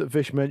the clubs that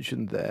Vish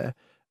mentioned there,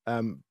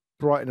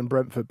 Brighton and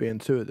Brentford being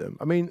two of them.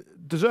 I mean,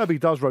 De Zerbi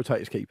does rotate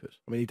his keepers.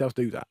 I mean, he does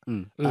do that,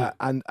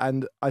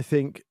 and I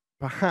think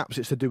perhaps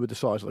it's to do with the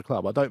size of the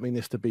club. I don't mean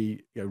this to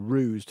be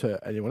ruse to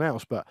anyone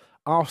else, but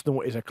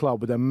Arsenal is a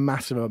club with a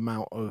massive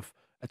amount of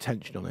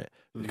attention on it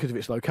because of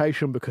its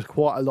location, because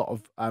quite a lot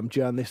of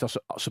journalists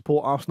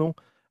support Arsenal,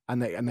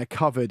 and they're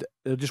covered.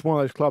 They're just one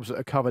of those clubs that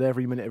are covered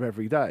every minute of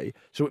every day.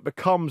 So it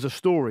becomes a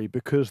story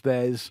because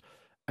there's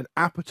an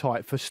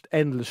appetite for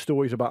endless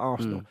stories about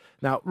Arsenal.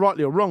 Now,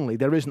 rightly or wrongly,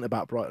 there isn't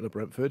about Brighton or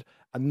Brentford,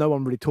 and no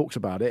one really talks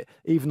about it,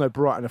 even though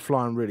Brighton are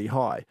flying really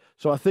high.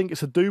 So I think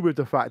it's to do with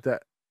the fact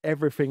that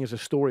everything is a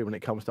story when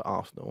it comes to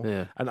Arsenal.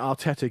 Yeah. And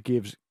Arteta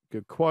gives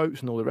good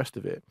quotes and all the rest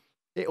of it.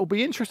 It'll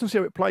be interesting to see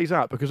how it plays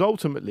out because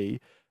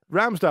ultimately,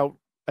 Ramsdale,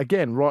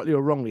 again, rightly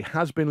or wrongly,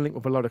 has been linked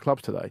with a load of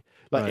clubs today.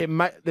 Like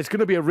there's going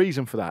to be a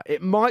reason for that.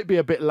 It might be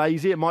a bit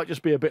lazy. It might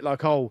just be a bit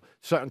like, oh,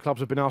 certain clubs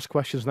have been asked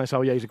questions and they say,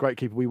 oh yeah, he's a great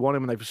keeper, we want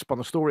him, and they've spun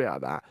a story out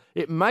of that.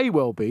 It may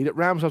well be that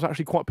Ramsdale's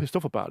actually quite pissed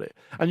off about it,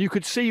 and you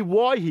could see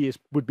why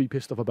would be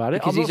pissed off about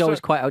it because he's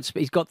always quite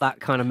he's got that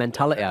kind of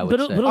mentality. I would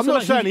say. But I'm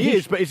not saying he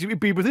is, but it'd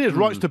be within his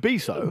rights to be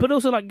so. But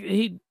also, like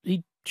he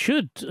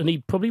should, and he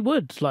probably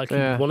would. Like,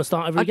 he'd want to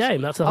start every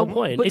game. That's the whole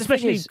point.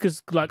 Especially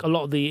because, like, a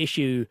lot of the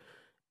issue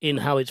in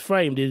how it's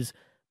framed is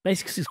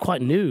basically 'cause it's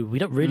quite new. We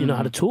don't really know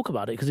how to talk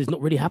about it because it's not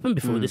really happened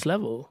before at this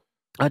level.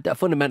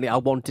 Fundamentally, I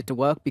want it to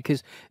work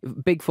because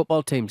big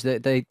football teams,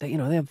 they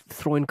have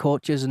throwing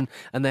coaches and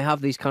they have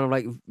these kind of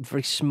like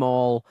very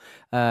small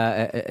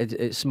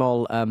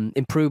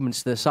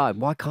improvements to the side.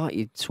 Why can't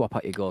you swap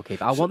out your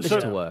goalkeeper? I want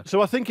this to work.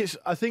 So I think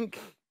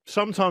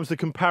sometimes the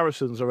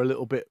comparisons are a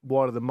little bit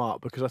wide of the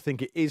mark because I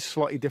think it is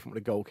slightly different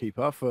with a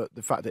goalkeeper for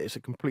the fact that it's a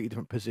completely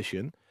different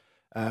position.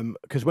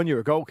 Because when you're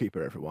a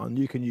goalkeeper, everyone,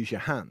 you can use your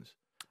hands,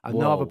 and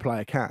no other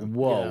player can.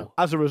 Yeah.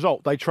 As a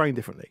result, they train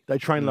differently. They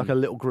train like a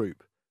little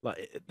group.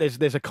 Like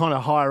there's a kind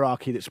of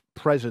hierarchy that's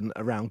present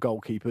around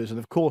goalkeepers, and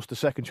of course, the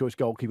second choice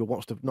goalkeeper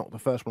wants to knock the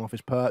first one off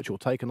his perch or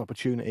take an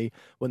opportunity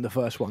when the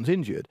first one's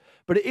injured.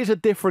 But it is a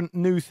different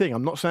new thing.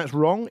 I'm not saying it's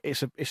wrong.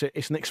 It's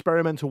an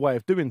experimental way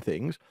of doing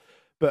things.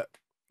 But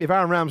if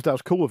Aaron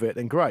Ramsdale's cool with it,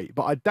 then great.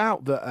 But I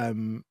doubt that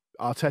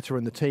Arteta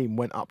and the team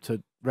went up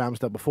to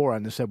Ramsdale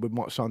beforehand and said, we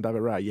might sign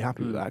David Ray. Are you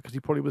happy with that? Because he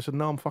probably would have said,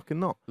 no, I'm fucking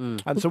not.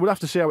 And so we'll have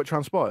to see how it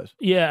transpires.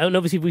 Yeah, and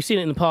obviously we've seen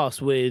it in the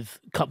past with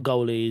cup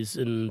goalies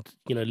and,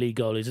 league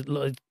goalies.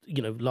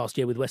 Last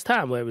year with West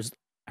Ham, where it was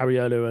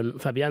Areola and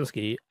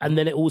Fabianski. And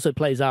then it also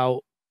plays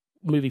out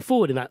moving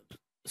forward in that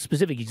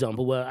specific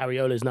example where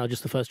Areola is now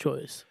just the first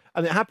choice.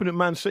 And it happened at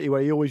Man City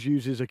where he always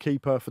uses a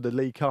keeper for the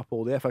League Cup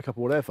or the FA Cup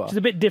or whatever. It's a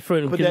bit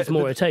different because it's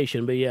more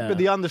rotation, but yeah. But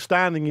the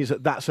understanding is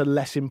that that's a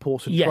less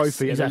important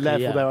trophy, and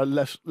therefore there are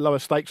lower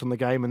stakes on the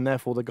game, and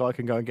therefore the guy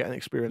can go and get an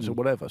experience or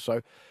whatever.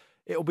 So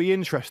it'll be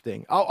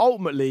interesting.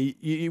 Ultimately,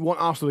 you want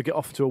Arsenal to get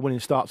off to a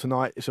winning start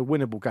tonight. It's a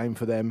winnable game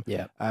for them.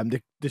 Yeah.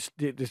 The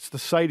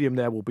stadium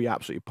there will be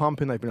absolutely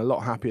pumping. They've been a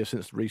lot happier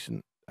since the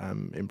recent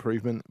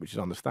improvement, which is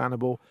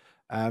understandable.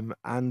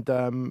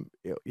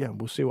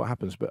 We'll see what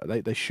happens.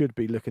 But they should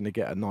be looking to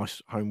get a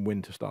nice home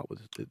win to start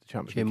with the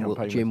Champions League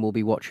campaign. Jim will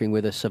be watching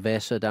with a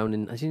cerveza down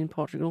in. Is he in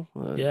Portugal?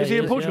 Is he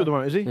in Portugal at the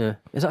moment? Is he? Yeah.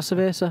 Is that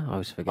cerveza? I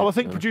always forget. I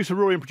think producer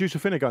Rory and producer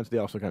Finn are going to the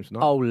Arsenal game tonight.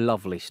 Oh,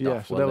 lovely stuff.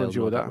 Yeah, so they'll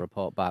enjoy that.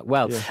 Report back.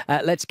 Well,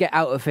 let's get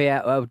out of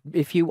here.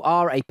 If you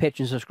are a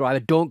Patreon subscriber,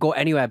 don't go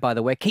anywhere. By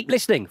the way, keep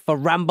listening for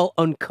Ramble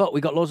Uncut.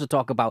 We've got loads to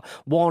talk about.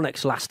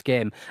 Warnock's last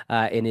game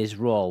in his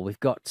role. We've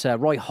got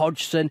Roy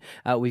Hodgson.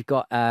 We've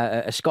got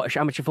a Scottish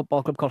amateur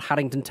football club called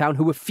Haddington Town,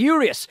 who were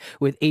furious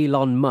with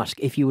Elon Musk.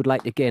 If you would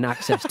like to gain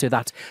access to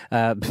that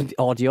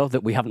audio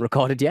that we haven't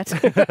recorded yet,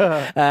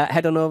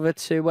 head on over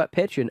to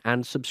Patreon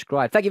and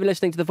subscribe. Thank you for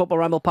listening to the Football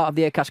Ramble, part of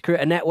the Acast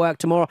Creator Network.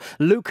 Tomorrow,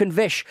 Luke and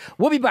Vish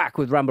will be back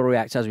with Ramble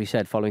Reacts, as we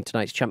said, following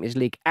tonight's Champions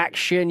League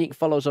action. You can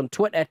follow us on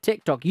Twitter,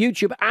 TikTok,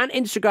 YouTube, and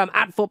Instagram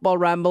at Football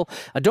Ramble.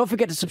 And don't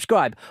forget to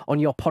subscribe on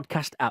your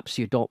podcast app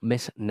so you don't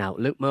miss out.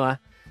 Luke Moore,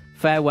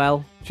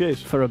 farewell.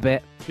 Cheers. For a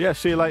bit. Yeah,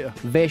 see you later.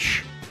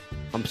 Vish,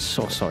 I'm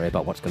so sorry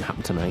about what's going to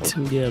happen tonight.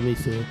 Yeah, me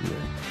too. Yeah.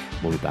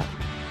 We'll be back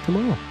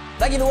tomorrow.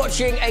 Thank you for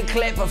watching a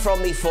clip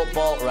from the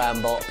Football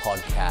Ramble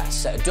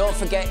podcast. Don't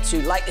forget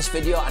to like this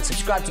video and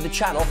subscribe to the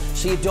channel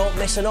so you don't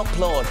miss an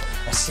upload.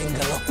 A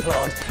single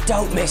upload.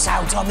 Don't miss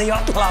out on the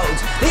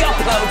uploads. The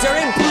uploads are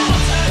important.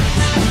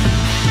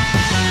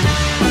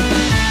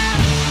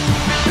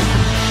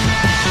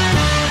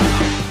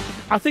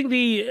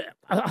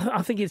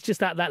 I think it's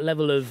just at that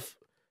level of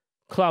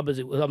club as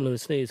it was. I'm going to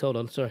sneeze. Hold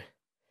on, sorry.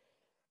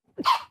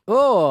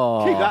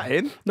 Oh, keep that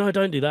in. No,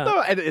 don't do that. No,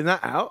 editing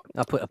that out.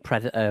 I put a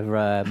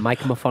predator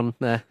microphone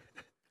there.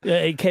 Yeah,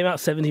 it came out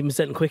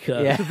 17%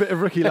 quicker. Yeah. It's a bit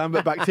of Ricky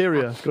Lambert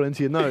bacteria got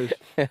into your nose.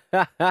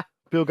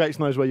 Bill Gates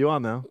knows where you are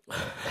now.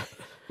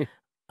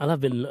 And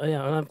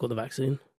I've got the vaccine.